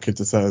exposing your kid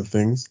to certain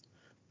things,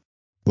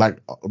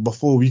 like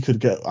before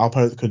our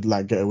parents could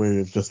like get away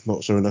with just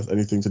not showing us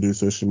anything to do with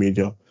social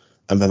media,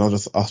 and then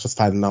us just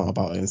finding out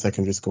about it in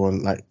secondary school,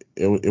 and like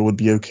it would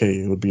be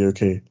okay. It would be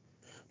okay.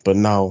 But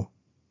now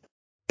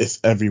it's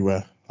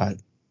everywhere. Like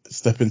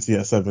step into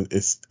year 7,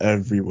 it's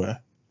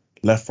everywhere.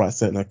 Left, right,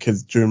 center.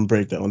 Kids during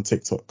break they're on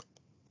TikTok.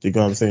 Do you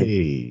get what I'm saying?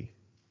 Hey.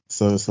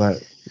 So it's like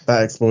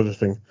that exposure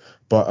thing.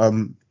 But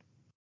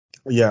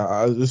yeah,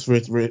 I was just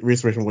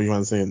reiterating what you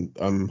were saying.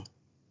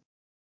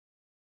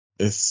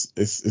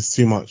 It's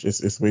too much.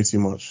 It's way too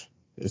much.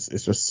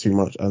 It's just too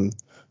much. And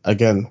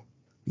again,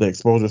 the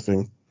exposure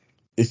thing.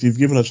 If you've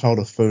given a child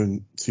a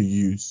phone to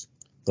use,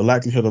 the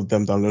likelihood of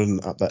them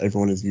downloading an app that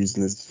everyone is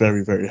using is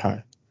very, very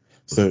high.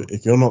 So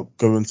if you're not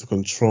going to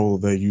control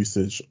their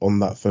usage on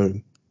that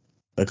phone,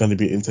 they're going to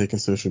be intaking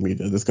social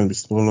media. They're going to be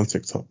scrolling on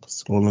TikTok,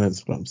 scrolling on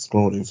Instagram,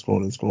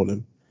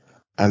 scrolling.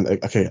 And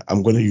okay,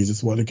 I'm going to use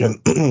this word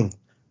again.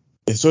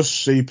 it's just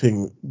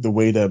shaping the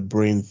way their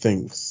brain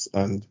thinks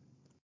and,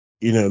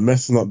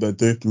 messing up their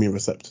dopamine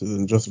receptors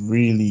and just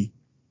really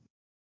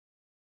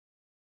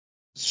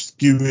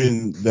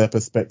skewing their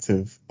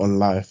perspective on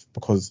life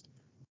because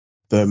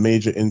the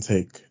major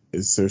intake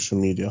is social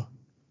media.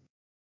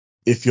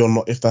 If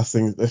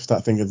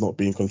that thing is not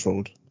being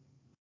controlled,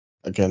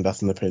 again,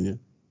 that's an opinion.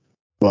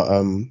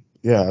 But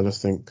yeah, I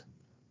just think.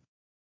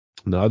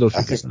 No, I don't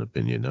think it's an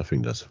opinion. I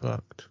think that's a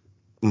fact.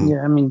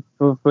 Yeah, I mean,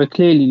 we're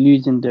clearly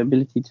losing the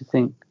ability to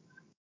think.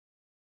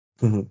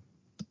 Mm-hmm.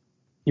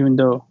 Even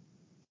though,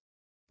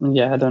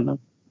 yeah, I don't know.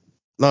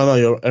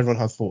 No, everyone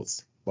has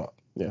thoughts, but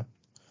yeah.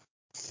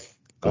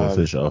 Go on,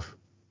 finish it off.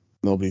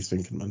 Nobody's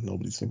thinking, man.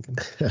 Nobody's thinking.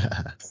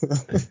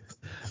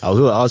 I was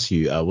going to ask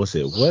you, let's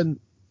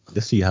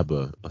say you have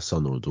a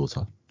son or a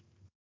daughter,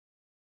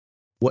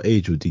 what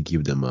age would you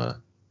give them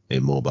a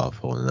mobile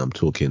phone? And I'm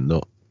talking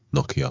not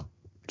Nokia, I'm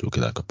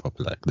talking like a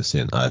proper, like, let's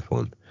say an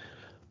iPhone.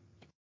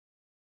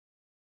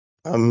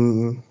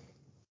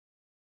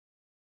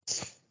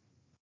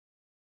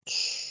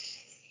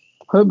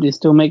 Hope they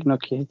still make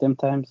Nokia them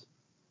times.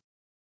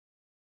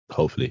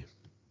 Hopefully.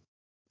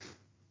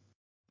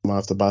 Might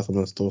have to buy some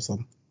and store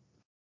some.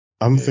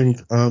 I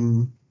don't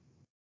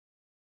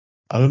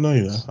know,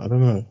 I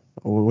don't know.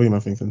 What am I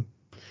thinking?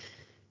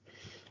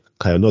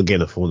 Okay, I'm not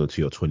getting a phone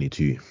until you're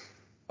 22.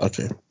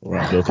 Okay,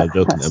 right. I'm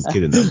joking. I'm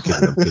kidding.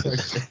 Okay.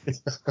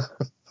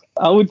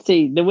 I would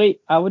say the way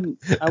I wouldn't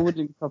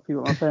copy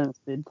what my parents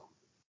did.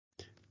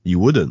 You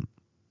wouldn't?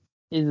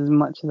 Is as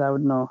much as I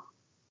would know.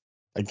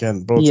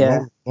 Again, bro, it's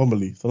an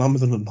anomaly. Salam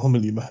is an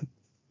anomaly, man.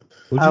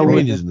 What do you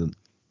mean, isn't it?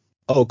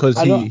 Oh, because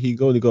he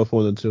only got a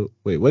phone until...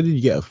 Wait, when did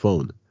you get a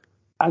phone?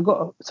 I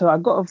got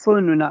a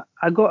phone when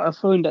I got a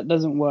phone that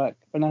doesn't work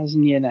when I was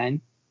in year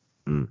 9.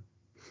 Mm.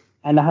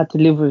 And I had to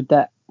live with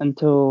that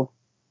until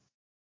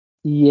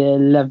year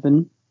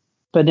 11.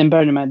 But then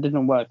bearing in mind it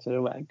didn't work, so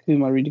like, who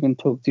am I really going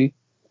to talk to?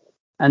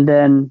 And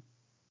then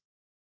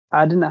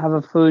I didn't have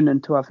a phone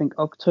until I think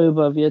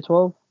October of year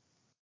 12.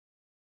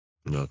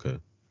 Okay.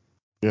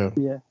 Yeah.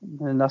 Yeah,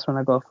 and that's when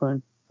I got a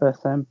phone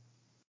first time.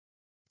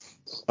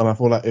 And I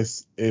feel like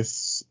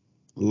it's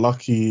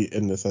lucky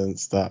in the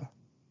sense that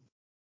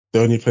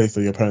the only place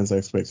that your parents are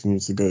expecting you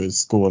to go is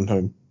school and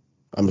home,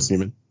 I'm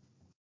assuming.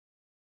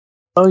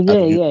 Oh,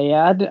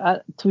 yeah.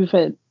 To be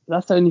fair,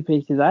 that's the only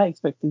places I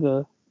expect to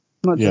go,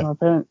 not just my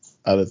parents.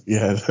 At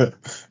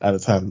a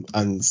time.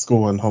 And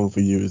school and home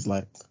for you is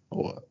like,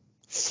 what,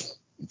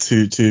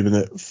 2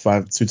 to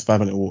 5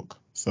 minute walk.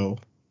 So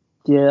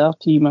yeah,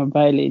 after you man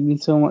violated me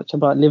so much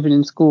about living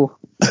in school,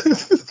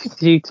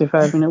 2 to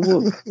 5 minute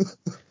walk.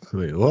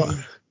 Wait, what?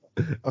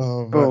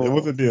 Oh man, it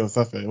wasn't me on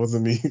Saturday. It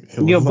wasn't me.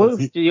 You're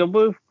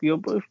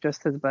both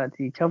just as bad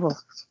to each other.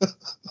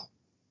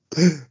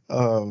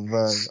 Oh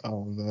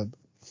man.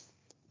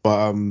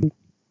 But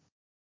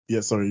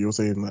yeah, sorry, you were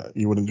saying that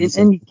you wouldn't do the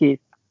same. In any case,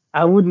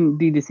 I wouldn't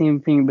do the same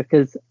thing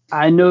because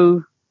I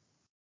know,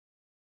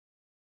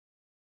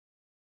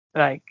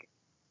 like,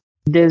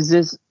 there's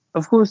this.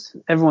 Of course,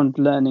 everyone's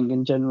learning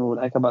in general,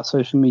 like, about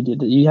social media.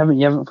 That you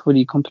haven't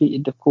fully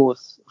completed the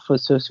course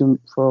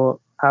for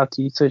how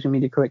to use social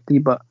media correctly.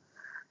 But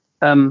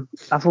I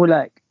feel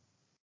like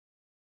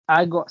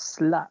I got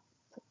slapped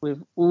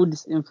with all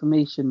this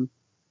information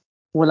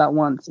all at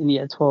once in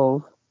year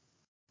 12,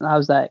 and I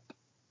was like,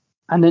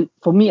 and then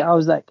for me, I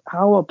was like,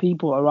 how are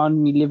people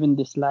around me living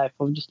this life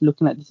of just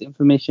looking at this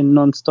information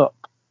non-stop?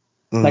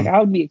 Like, I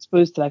would be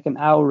exposed to like an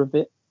hour of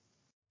it,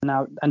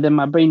 and then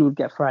my brain would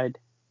get fried.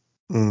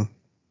 And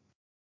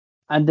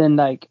then,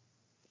 like,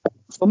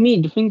 for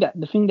me, the thing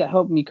that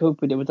helped me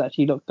cope with it was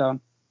actually lockdown.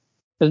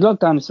 Because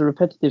lockdown is a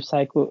repetitive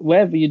cycle.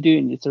 Wherever you're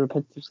doing, it's a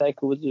repetitive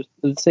cycle. It's just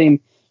the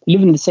same. You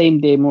live in the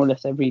same day more or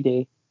less every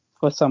day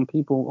for some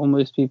people or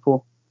most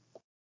people.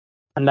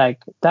 And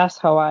like that's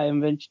how I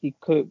eventually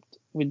coped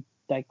with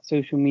like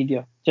social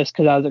media, just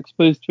because I was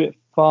exposed to it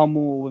far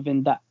more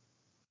within that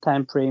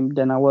time frame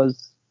than I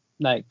was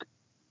than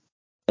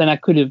I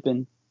could have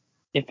been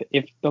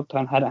if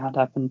lockdown hadn't had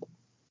happened.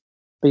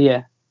 But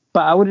yeah,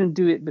 but I wouldn't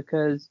do it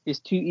because it's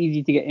too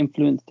easy to get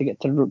influenced to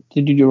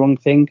do the wrong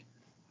thing.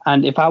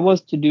 And if I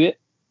was to do it,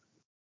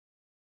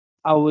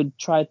 I would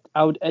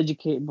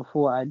educate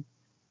before I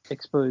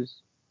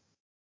expose.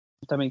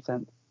 If that makes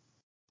sense.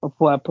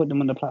 Before I put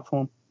them on the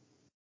platform.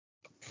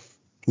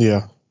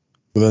 Yeah.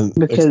 But then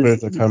because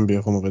exposure can be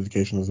a form of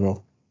education as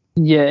well.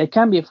 Yeah, it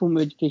can be a form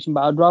of education,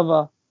 but I'd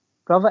rather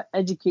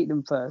educate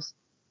them first.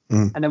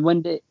 And then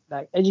when they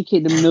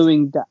educate them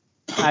knowing that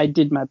I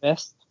did my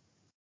best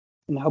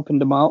in helping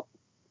them out.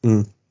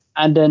 And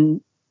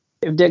then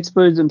if they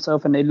expose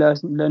themselves and they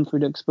learn through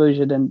the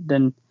exposure,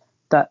 then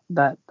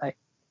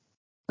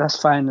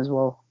that's fine as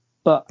well.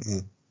 But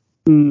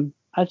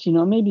actually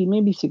no,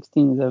 maybe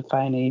 16 is a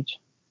fine age.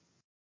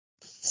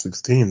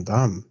 16,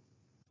 damn.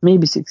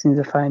 Maybe 16 is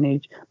a fine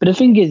age. But the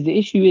thing is, the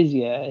issue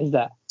is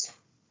that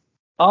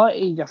our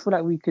age, I feel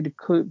like we could have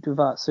coped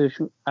without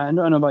social. I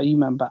don't know about you,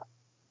 man, but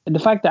the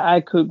fact that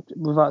I coped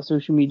without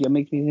social media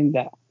makes me think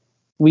that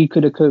we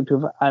could have coped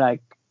with,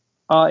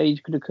 our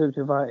age could have coped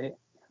without it.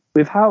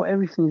 with how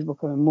everything's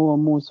becoming more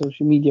and more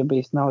social media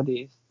based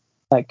nowadays,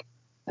 like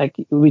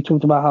we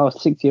talked about how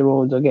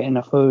 6-year-olds are getting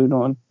a phone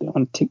on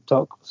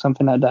TikTok or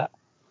something like that.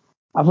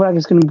 I feel like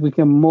it's going to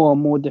become more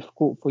and more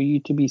difficult for you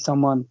to be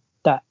someone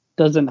that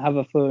doesn't have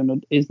a phone or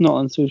is not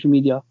on social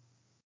media,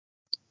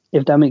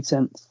 if that makes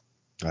sense.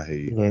 I hear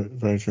you. Very,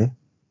 very true.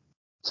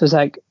 So it's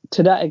like,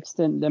 to that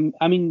extent,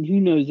 I mean, who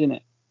knows,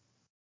 innit?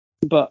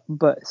 But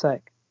it's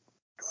like,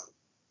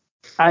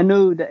 I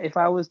know that if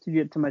I was to do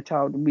it to my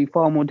child, it would be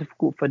far more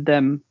difficult for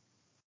them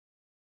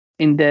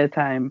in their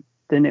time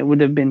than it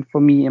would have been for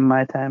me in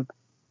my time.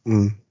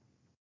 Mm.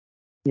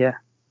 Yeah.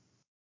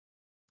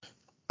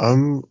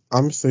 I'm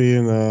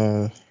saying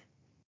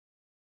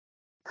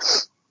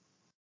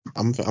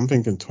I'm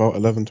thinking 12,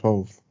 11,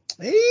 12.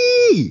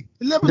 Hey,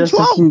 11, Just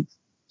 12.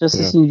 as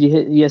Yeah. soon as you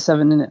hit year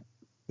 7, innit?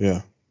 Yeah,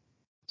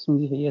 As soon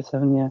as you hit year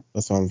 7, yeah.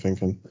 that's what I'm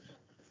thinking.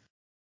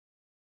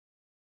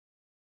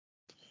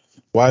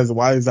 Why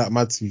is that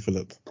mad to you,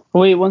 Philip?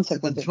 Wait, one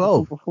second.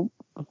 12.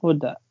 Before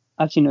that.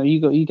 Actually, no,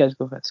 you guys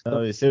go first.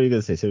 Go. Say what you're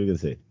gonna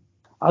say.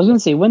 I was going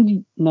to say, when do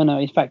you... No,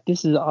 in fact,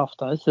 this is the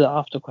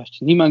after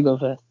question. You might go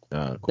first.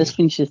 Cool. Let's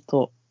finish this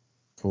thought.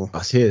 Cool.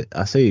 I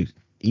say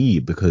E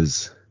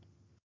because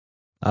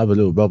I have a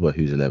little brother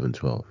who's 11,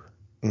 12.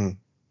 Mm.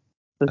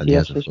 Does And he he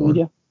have has a social phone.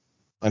 media?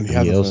 And he And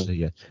has he a also,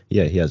 phone.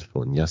 yeah, he has a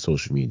phone. He has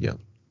social media.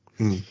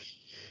 Mm.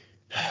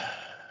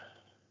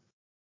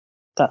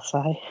 That's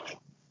high.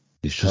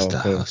 It's just a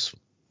Okay. hassle.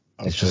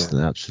 It's Okay. just an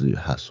absolute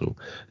hassle.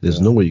 There's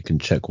Yeah. no way you can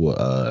check what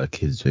a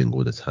kid's doing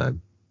all the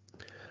time.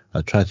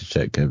 I try to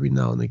check every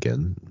now and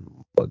again,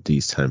 but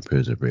these time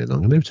periods are very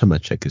long. And every time I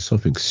check, it's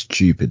something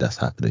stupid that's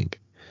happening.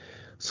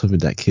 Something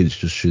that kids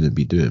just shouldn't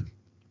be doing.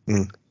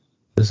 Mm.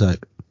 It's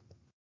like,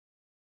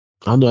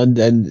 I don't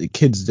know, and the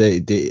kids,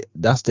 they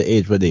that's the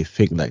age where they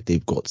think like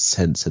they've got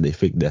sense and they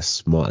think they're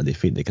smart and they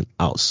think they can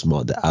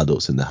outsmart the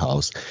adults in the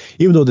house,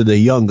 even though they're the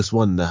youngest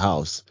one in the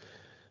house.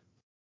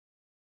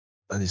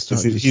 And they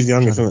start He's just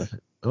youngest, trying isn't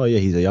to, oh yeah,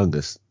 he's the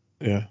youngest.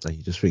 Yeah. And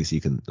he just thinks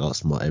he can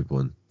outsmart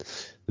everyone.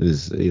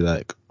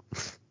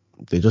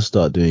 They just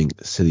start doing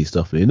silly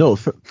stuff. And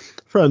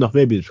fair enough,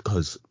 maybe it's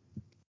because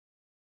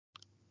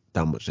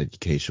that much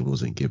education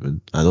wasn't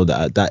given. I know that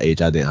at that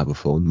age I didn't have a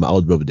phone. My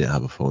older brother didn't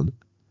have a phone,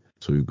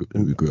 so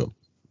we grew up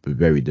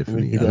very When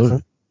differently. you get a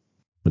phone?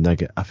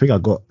 I think I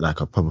got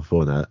like a proper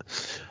phone.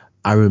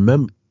 I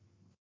remember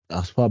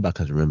as far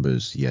back as I remember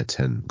is year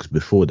 10. Because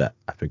before that,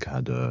 I think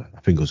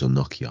it was a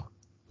Nokia.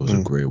 It was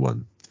a grey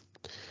one.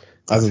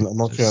 As I in think it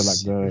was Nokia, like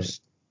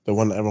serious, the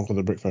one that everyone calls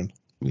a brick phone.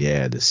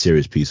 yeah, the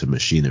serious piece of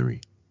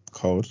machinery.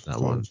 Cold. That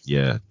one,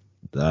 yeah,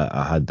 that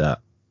I had that.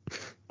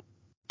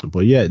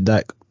 But yeah,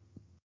 like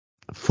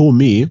for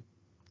me,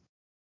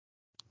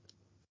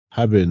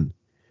 having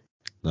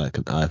like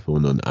an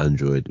iPhone on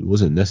Android, it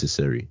wasn't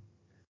necessary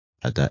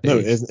at that No,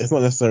 age. it's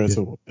not necessary Yeah. at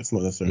all. It's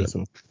not necessary Yeah. at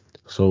all.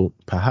 So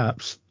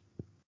perhaps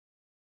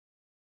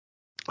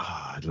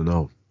I don't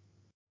know.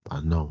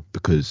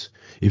 Because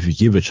if you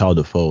give a child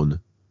a phone,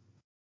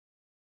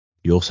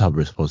 you also have a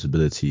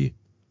responsibility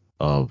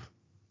of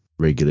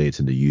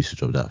regulating the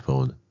usage of that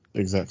phone.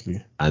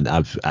 Exactly. And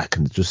I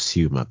can just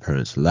see with my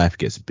parents, life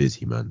gets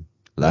busy, man.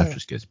 Life Yeah.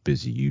 just gets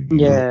busy.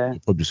 Yeah. You're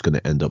probably just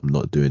gonna end up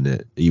not doing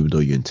it, even though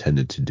you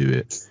intended to do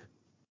it.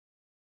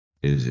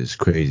 It's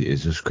crazy.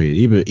 It's just crazy.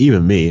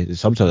 Even me,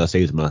 sometimes I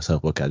say to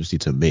myself, okay, I just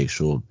need to make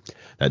sure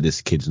that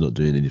this kid's not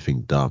doing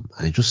anything dumb,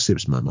 and it just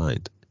slips my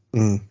mind.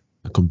 Mm.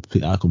 I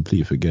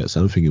completely forget.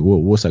 So I'm thinking,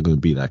 what's that going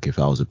to be like if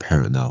I was a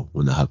parent now,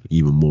 when I have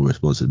even more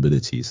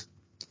responsibilities?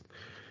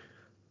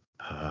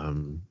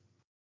 You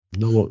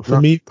know what? For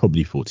No. me,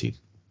 probably 14.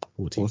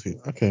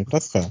 14. Okay,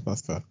 that's fair.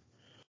 That's fair.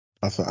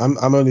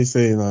 I'm only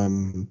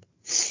saying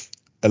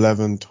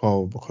 11,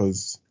 12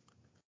 because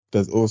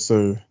there's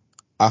also,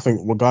 I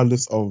think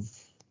regardless of,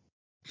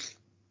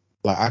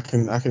 like, I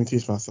can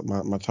teach my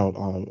child,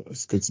 oh,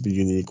 it's good to be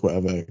unique,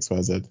 whatever, X,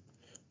 Y, Z.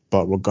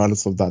 But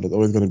regardless of that, there's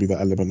always going to be the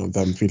element of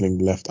them feeling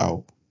left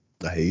out.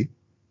 Hey,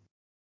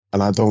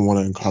 And I don't want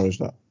to encourage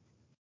that.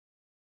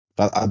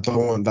 I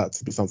don't want that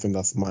to be something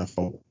that's my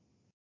fault.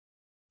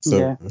 So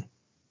Yeah.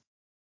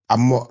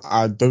 I'm not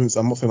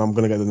saying I'm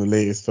going to get them the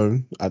latest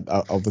phone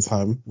of the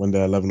time when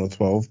they're 11 or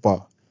 12,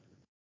 but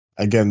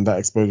again, that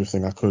exposure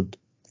thing, I could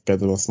get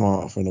them a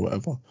smartphone or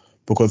whatever.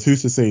 Because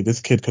who's to say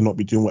this kid cannot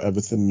be doing whatever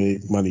to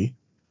make money,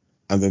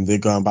 and then they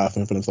go and buy a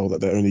phone for themselves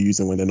that they're only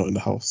using when they're not in the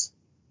house.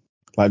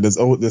 Like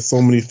there's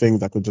so many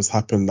things that could just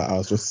happen that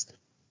are just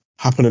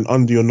happening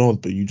under your nose,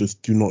 but you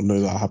just do not know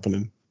that are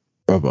happening.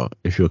 brother,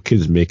 if your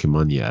kid's making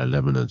money at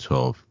 11 and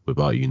 12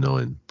 without you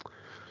knowing,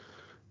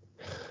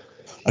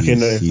 Okay,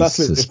 no, if he's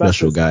a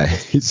special guy.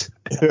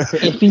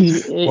 If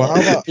he's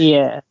well,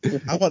 yeah.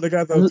 how about the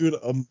guys that are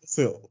doing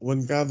so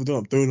when guys are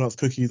doing donuts,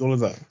 cookies, all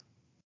of that?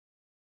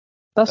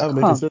 That's Guys are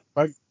making calm. serious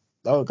bag.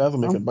 Oh, guys are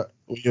making back.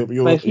 But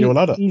You're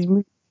allowed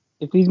that.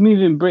 if he's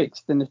moving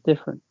bricks, then it's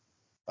different.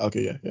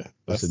 Okay, yeah.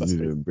 That's That's crazy.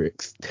 moving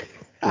bricks.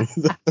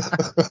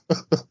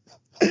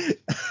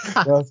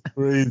 That's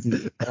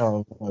crazy.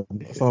 Oh, man.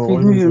 If he's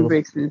moving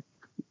bricks,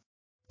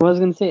 What I was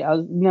gonna say,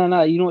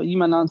 no, you know what, you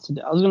man answered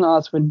it. I was gonna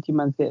ask, when did you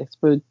man get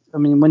exposed? I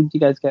mean, when did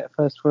you guys get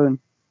first phone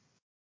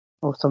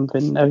or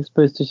something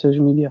exposed to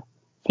social media?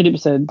 Philip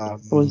said,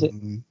 what was it?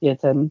 Yeah,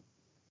 10.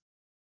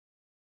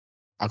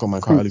 I got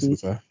mine quite early, to be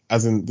fair.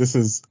 As in, this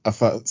is a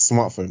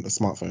smartphone.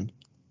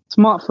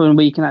 Smartphone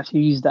where you can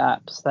actually use the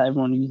apps that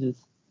everyone uses.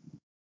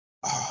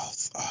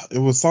 It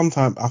was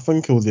sometime. I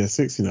think it was year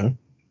 6. You know.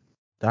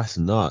 That's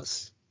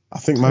nuts. I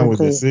think mine was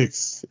year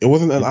 6. It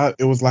wasn't an app.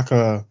 It was like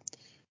a.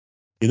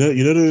 You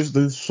know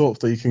those shops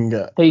that you can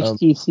get.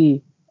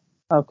 HTC,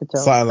 Alcatel.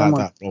 Something like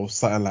that, bro.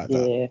 Something like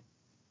that. Yeah.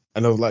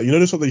 And it was like, you know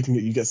the shop that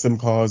you get SIM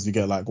cards, you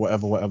get like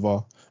whatever,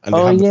 and they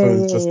have the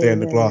phones just there in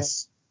the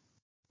glass.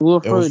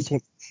 What phone?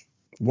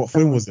 What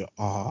phone was it?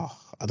 I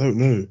don't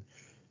know.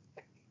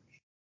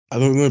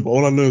 But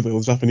all I know is it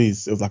was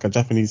Japanese. It was like a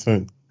Japanese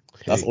phone.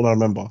 That's all I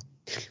remember.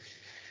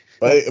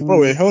 But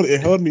it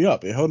held me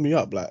up. It held me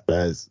up. Like,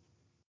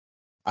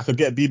 I could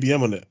get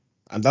BBM on it,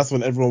 and that's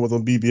when everyone was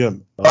on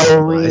BBM.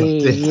 Oh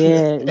wait,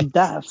 yeah,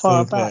 that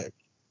far So back.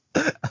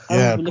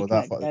 Yeah, I was bro. looking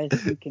at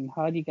guys thinking,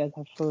 how do you guys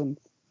have phones?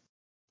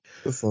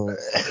 So I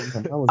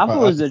thought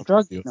it was a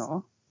drug, you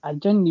know. I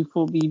genuinely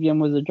thought BBM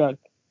was a drug.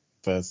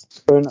 Because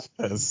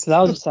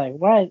I was just like,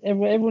 why?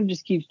 Everyone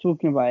just keeps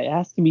talking about it. It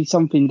has to be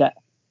something that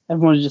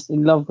everyone's just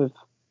in love with.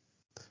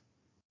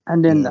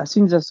 And then as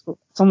soon as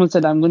someone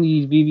said, I'm going to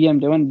use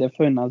BBM, they went to their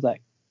phone. And I was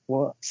like,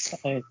 what?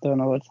 I don't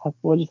know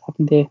what just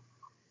happened there.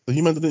 So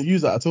you man didn't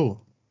use that at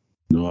all?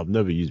 No, I've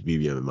never used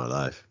BBM in my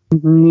life.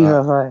 Neither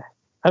have I.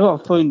 I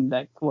got a phone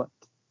like what?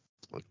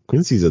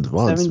 Quincy's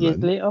advanced, 7 years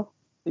man. later?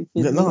 6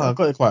 years Yeah, no, later? I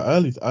got it quite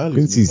early.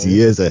 Quincy's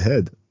years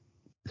ahead.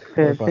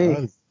 Fair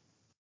play.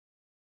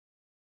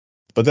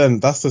 But then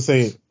that's to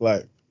say,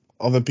 like,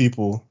 other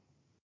people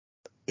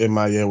in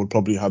my year would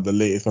probably have the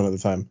latest one at the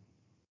time.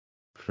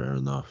 Fair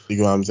enough. You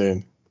know what I'm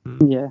saying?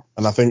 Yeah.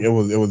 And I think it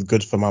was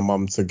good for my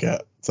mum to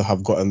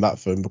have gotten that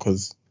phone,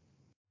 because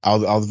I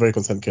was a very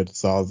content kid,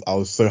 so I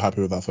was so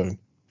happy with that phone.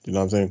 You know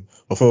what I'm saying?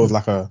 Before it was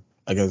like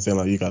saying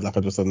like you guys, like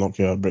just a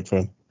Nokia brick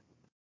phone.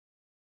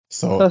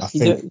 So Plus, I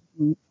think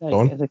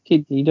as a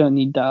kid, you don't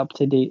need that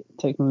up-to-date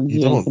technology.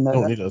 You don't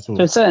need it at all.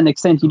 To a certain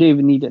extent, you don't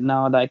even need it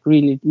now. Like,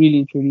 really,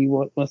 really, truly,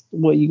 what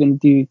are you going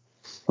to do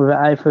with an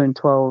iPhone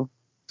 12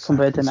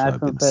 compared to an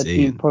iPhone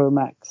 13 Pro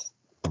Max?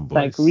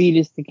 Like,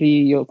 realistically,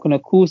 you're going to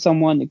call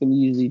someone, you're going to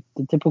use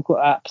the typical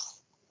apps.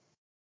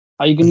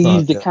 Are you going to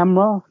use the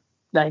camera,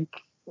 like,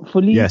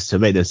 fully? Yes, to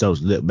make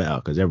themselves look better,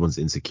 because everyone's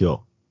insecure.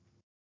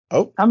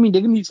 Oh. I mean,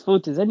 they're going to use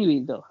photos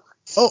anyway, though.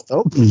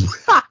 Oh.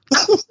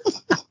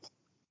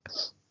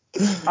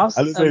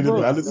 I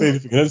didn't say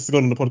anything. I just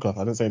got on the podcast.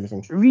 I didn't say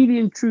anything. Really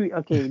and true.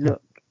 Okay,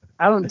 look,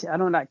 I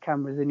don't like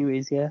cameras,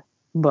 anyways. Yeah,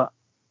 but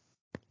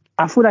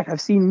I feel like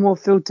I've seen more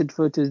filtered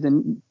photos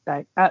than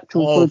like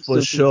actual photos.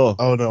 For sure.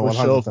 Oh no, for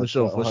 100%,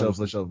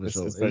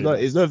 sure.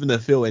 It's not even a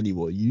feel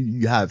anymore.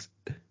 You have.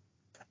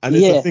 And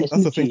that's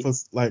the thing for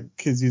like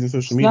kids using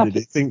social media.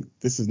 They think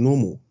this is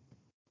normal.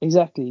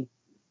 Exactly.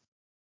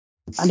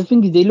 And the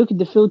thing is, they look at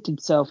the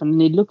filtered self and then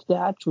they look at the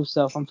actual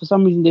self, and for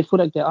some reason they feel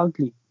like they're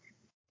ugly.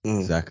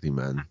 Exactly,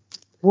 man.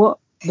 What?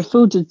 The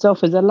filtered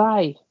self is a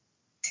lie.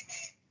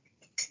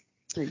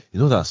 You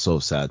know, that's so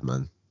sad,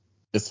 man.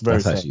 That's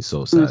actually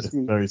so sad. It's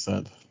very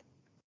sad.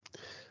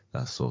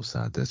 That's so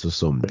sad. There's just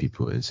so many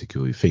people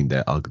insecure. You think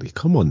they're ugly.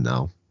 Come on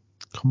now.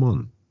 Come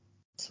on.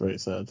 It's very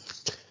sad.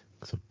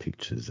 Some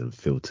pictures and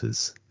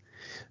filters.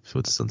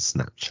 Filters on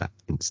Snapchat,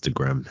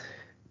 Instagram.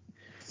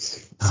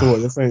 So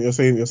what you're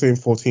saying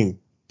 14?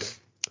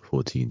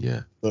 14,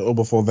 yeah. Or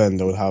before then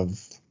they would have,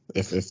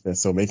 if they're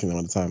still making them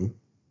at the time,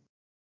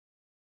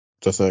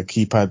 just a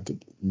keypad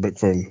brick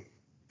phone,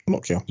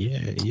 Nokia.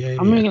 Yeah.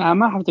 I mean, I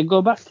might have to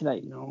go back to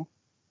that, you know.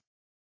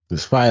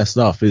 It's fire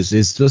stuff. It's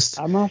just.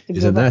 I might have to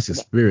it's go a back nice to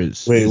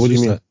experience. Wait, what do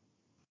you mean?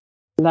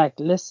 Like,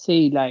 let's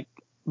say, like,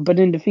 but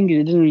then the thing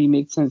is, it doesn't really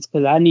make sense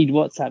because I need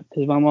WhatsApp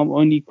because my mom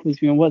only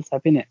calls me on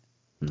WhatsApp, innit?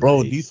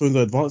 Bro, these phones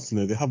are advanced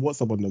now. They have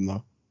WhatsApp on them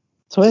now.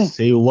 So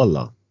say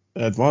wallah.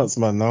 They're advanced,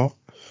 man. Now,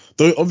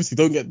 don't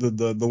get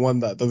the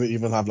one that doesn't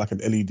even have like an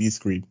LED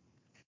screen.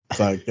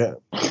 So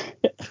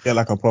get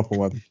like a proper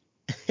one.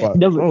 But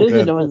no, but those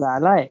are the ones that I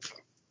like.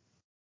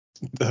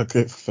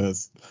 Okay,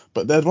 first,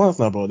 but they're advanced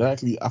now, bro. They're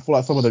actually, I feel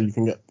like some of them you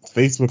can get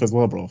Facebook as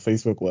well, bro.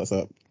 Facebook,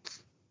 WhatsApp.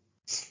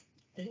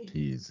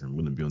 Jeez, I'm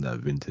gonna be on that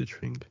vintage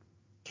thing.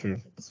 True.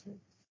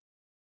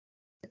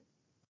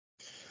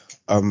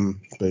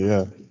 But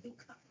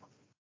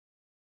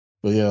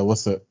yeah,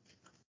 what's it?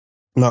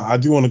 No, I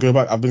do want to go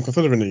back. I've been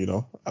considering it, you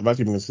know. I've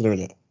actually been considering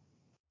it.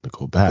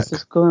 Go back.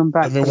 Just going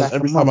back Every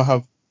time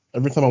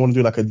I want to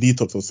do like a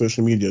detox of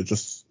social media,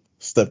 just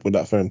step with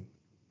that phone.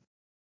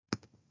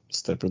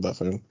 Step with that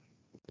phone.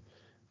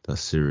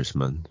 That's serious,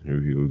 man.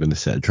 We're gonna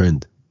set a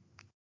trend.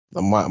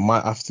 I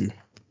might have to.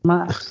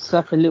 Might have to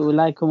slap a little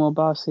like on my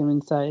bathroom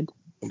inside.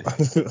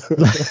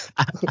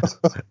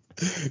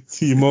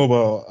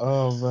 T-Mobile.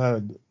 Oh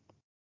man.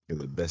 Get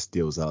the best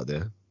deals out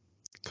there.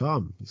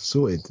 Calm,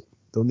 sorted.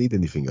 Don't need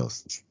anything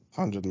else.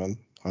 100, man.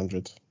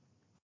 100.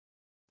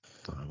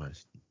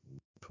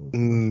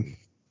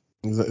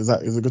 Is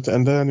it good to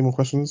end there? Any more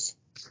questions?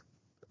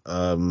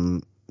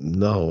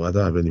 No, I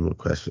don't have any more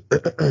questions. I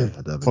don't have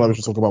I feel any like we more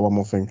should talk about one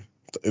more thing.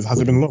 Has it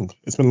Would been you- long?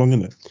 It's been long,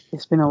 isn't it?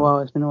 It's been a while.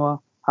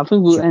 I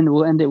think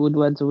we'll end it with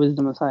words of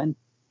wisdom or something.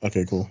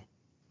 Okay, cool.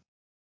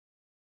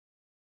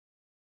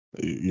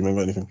 You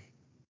remember anything?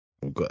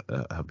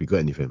 Have you got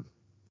anything?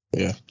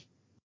 Yeah.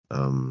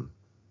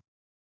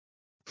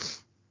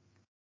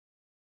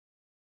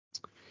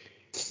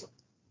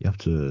 You have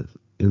to,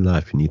 in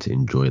life, you need to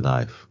enjoy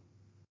life.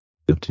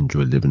 You have to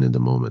enjoy living in the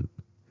moment.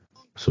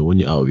 So when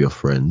you're out with your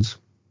friends,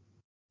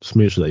 just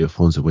make sure that your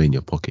phone's away in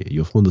your pocket.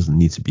 Your phone doesn't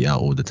need to be out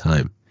all the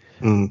time.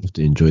 You have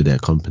to enjoy their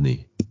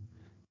company.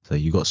 So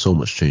you got so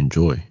much to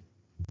enjoy.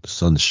 The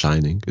sun's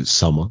shining. It's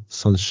summer.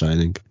 Sun's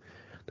shining.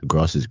 The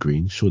grass is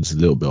green. Sure, there's a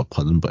little bit of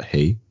pollen, but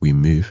hey, we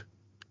move.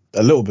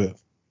 A little bit.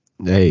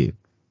 Hey,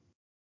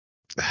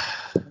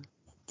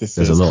 This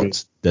there's a is lot.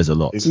 great. There's a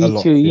lot. It's You a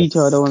lot. two, Yes.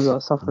 are the ones that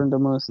are suffering the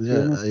most. to be Yeah,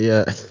 honest.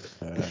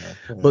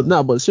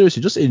 yeah. But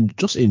seriously,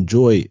 just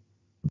enjoy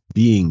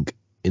being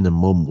in a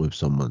moment with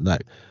someone.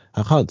 Like,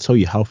 I can't tell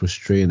you how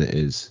frustrating it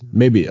is.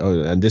 Maybe,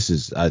 and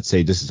I'd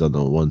say this is on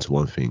a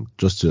one-to-one thing,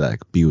 just to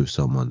like be with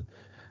someone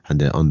and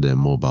they're on their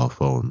mobile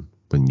phone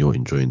when you're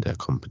enjoying their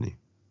company.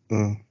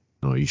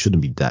 No, you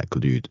shouldn't be that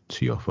glued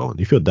to your phone.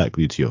 If you're that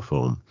glued to your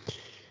phone,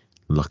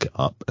 lock it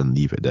up and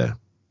leave it there,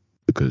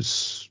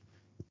 because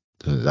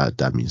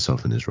that means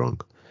something is wrong.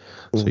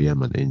 So yeah,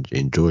 man,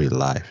 enjoy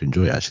life.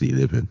 Enjoy actually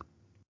living.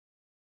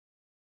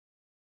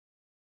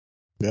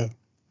 Yeah.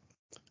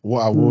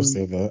 What I will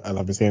say though, and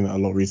I've been saying it a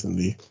lot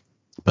recently.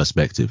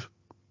 Perspective.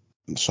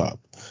 Shut up.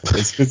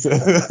 It's good.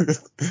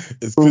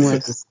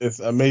 It's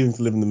amazing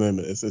to live in the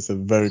moment. It's a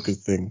very good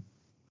thing,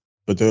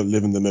 but don't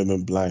live in the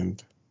moment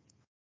blind,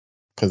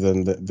 because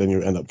then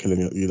you end up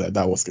killing you. Like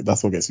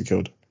that's what gets you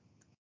killed.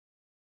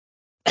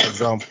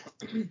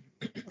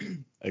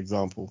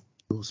 Example.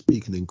 You're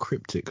speaking in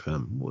cryptic,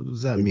 fam. What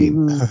does that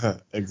mean?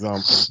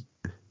 Example.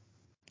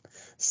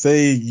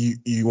 Say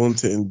you want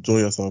to enjoy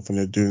yourself and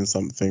you're doing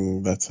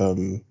something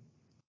that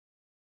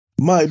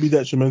might be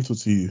detrimental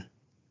to you.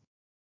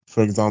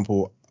 For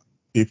example,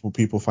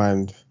 people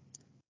find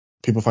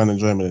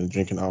enjoyment in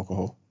drinking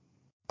alcohol.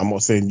 I'm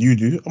not saying you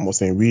do. I'm not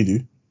saying we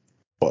do.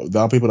 But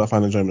there are people that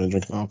find enjoyment in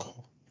drinking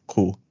alcohol.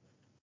 Cool.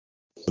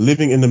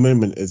 Living in the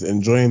moment is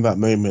enjoying that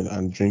moment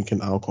and drinking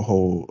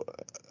alcohol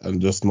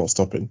and just not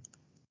stopping.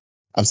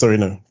 I'm sorry,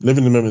 no.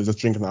 Living in the moment is just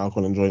drinking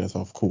alcohol and enjoying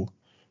yourself. Cool.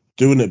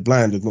 Doing it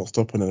blind is not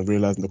stopping and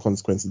realizing the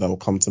consequences that will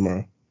come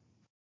tomorrow.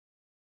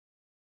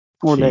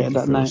 Or later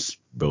that night.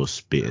 Bro,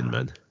 spitting,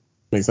 man.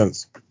 Makes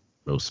sense?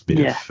 Bro,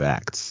 spitting Yeah.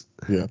 facts.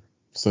 Yeah.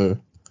 So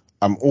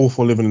I'm all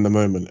for living in the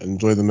moment.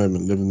 Enjoy the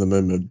moment. Live in the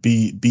moment.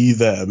 Be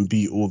there and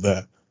be all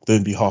there.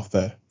 Don't be half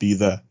there. Be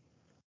there.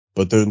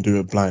 But don't do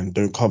it blind.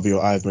 Don't cover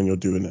your eyes when you're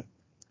doing it,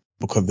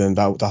 because then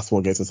that's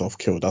what gets yourself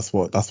killed. That's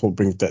what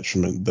brings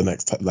detriment the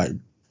next time, like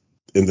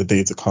in the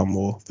day to come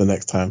or the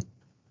next time.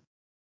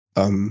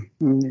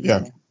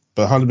 Yeah.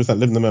 But 100%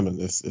 live in the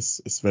moment.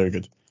 It's very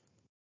good.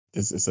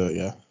 It's a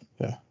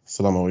yeah.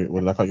 Salama,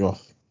 did I cut you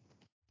off?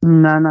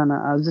 No.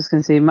 I was just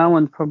gonna say my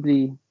one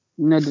probably.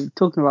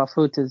 Talking about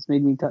photos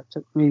made me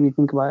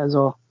think about it as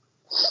well.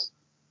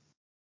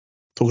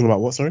 Talking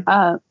about what? Sorry.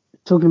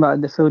 Talking about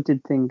the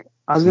filtered thing.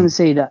 I was gonna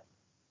say that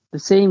the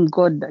same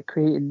God that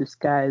created the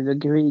skies or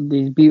created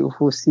these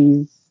beautiful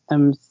seas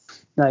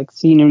like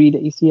scenery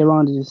that you see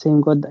around is the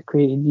same God that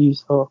created you.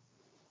 So,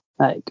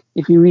 like,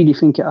 if you really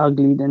think you're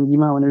ugly, then you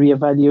might want to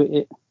reevaluate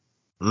it.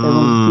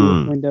 Everyone's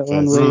beautiful in their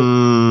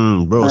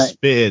own way. Bro,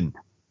 spitting.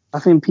 I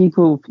think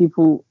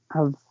people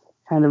have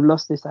kind of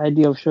lost this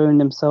idea of showing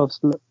themselves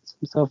some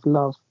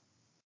self-love.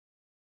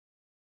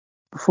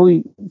 Before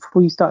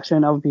you start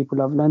showing other people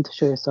love, learn to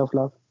show yourself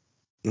love.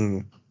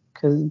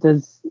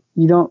 Because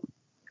you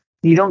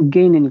don't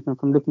gain anything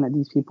from looking at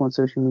these people on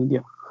social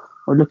media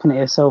or looking at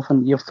yourself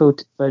and your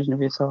filtered version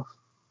of yourself.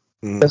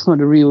 That's not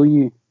the real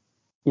you.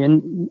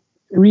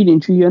 Really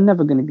and truly, you're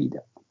never going to be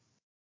that.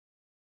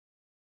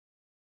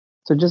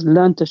 So just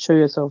learn to show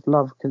yourself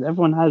love, because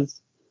everyone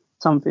has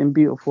something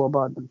beautiful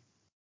about them.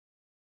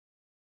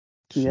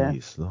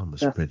 Jeez, I'm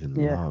spreading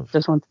love.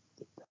 Just want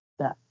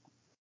that.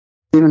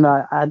 Even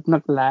though I'd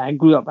not lie, I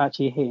grew up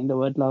actually hating the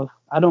word love.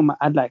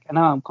 I'd like, and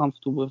now I'm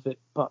comfortable with it.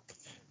 But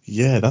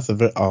yeah, that's a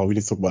very. Oh, we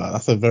need to talk about that.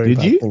 That's a very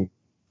bad thing.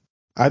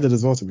 I did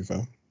as well, to be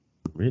fair.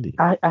 Really?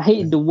 I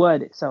hated the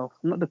word itself,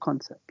 not the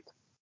concept.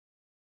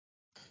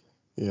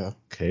 Yeah.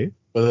 Okay.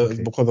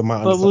 But because of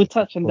my. But we'll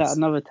touch on that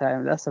another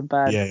time. That's a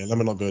bad. Yeah. Let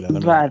me not go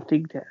there. Bad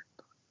thing there.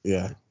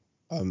 Yeah.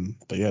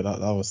 But yeah, that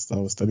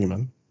was steady,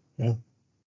 man. Yeah.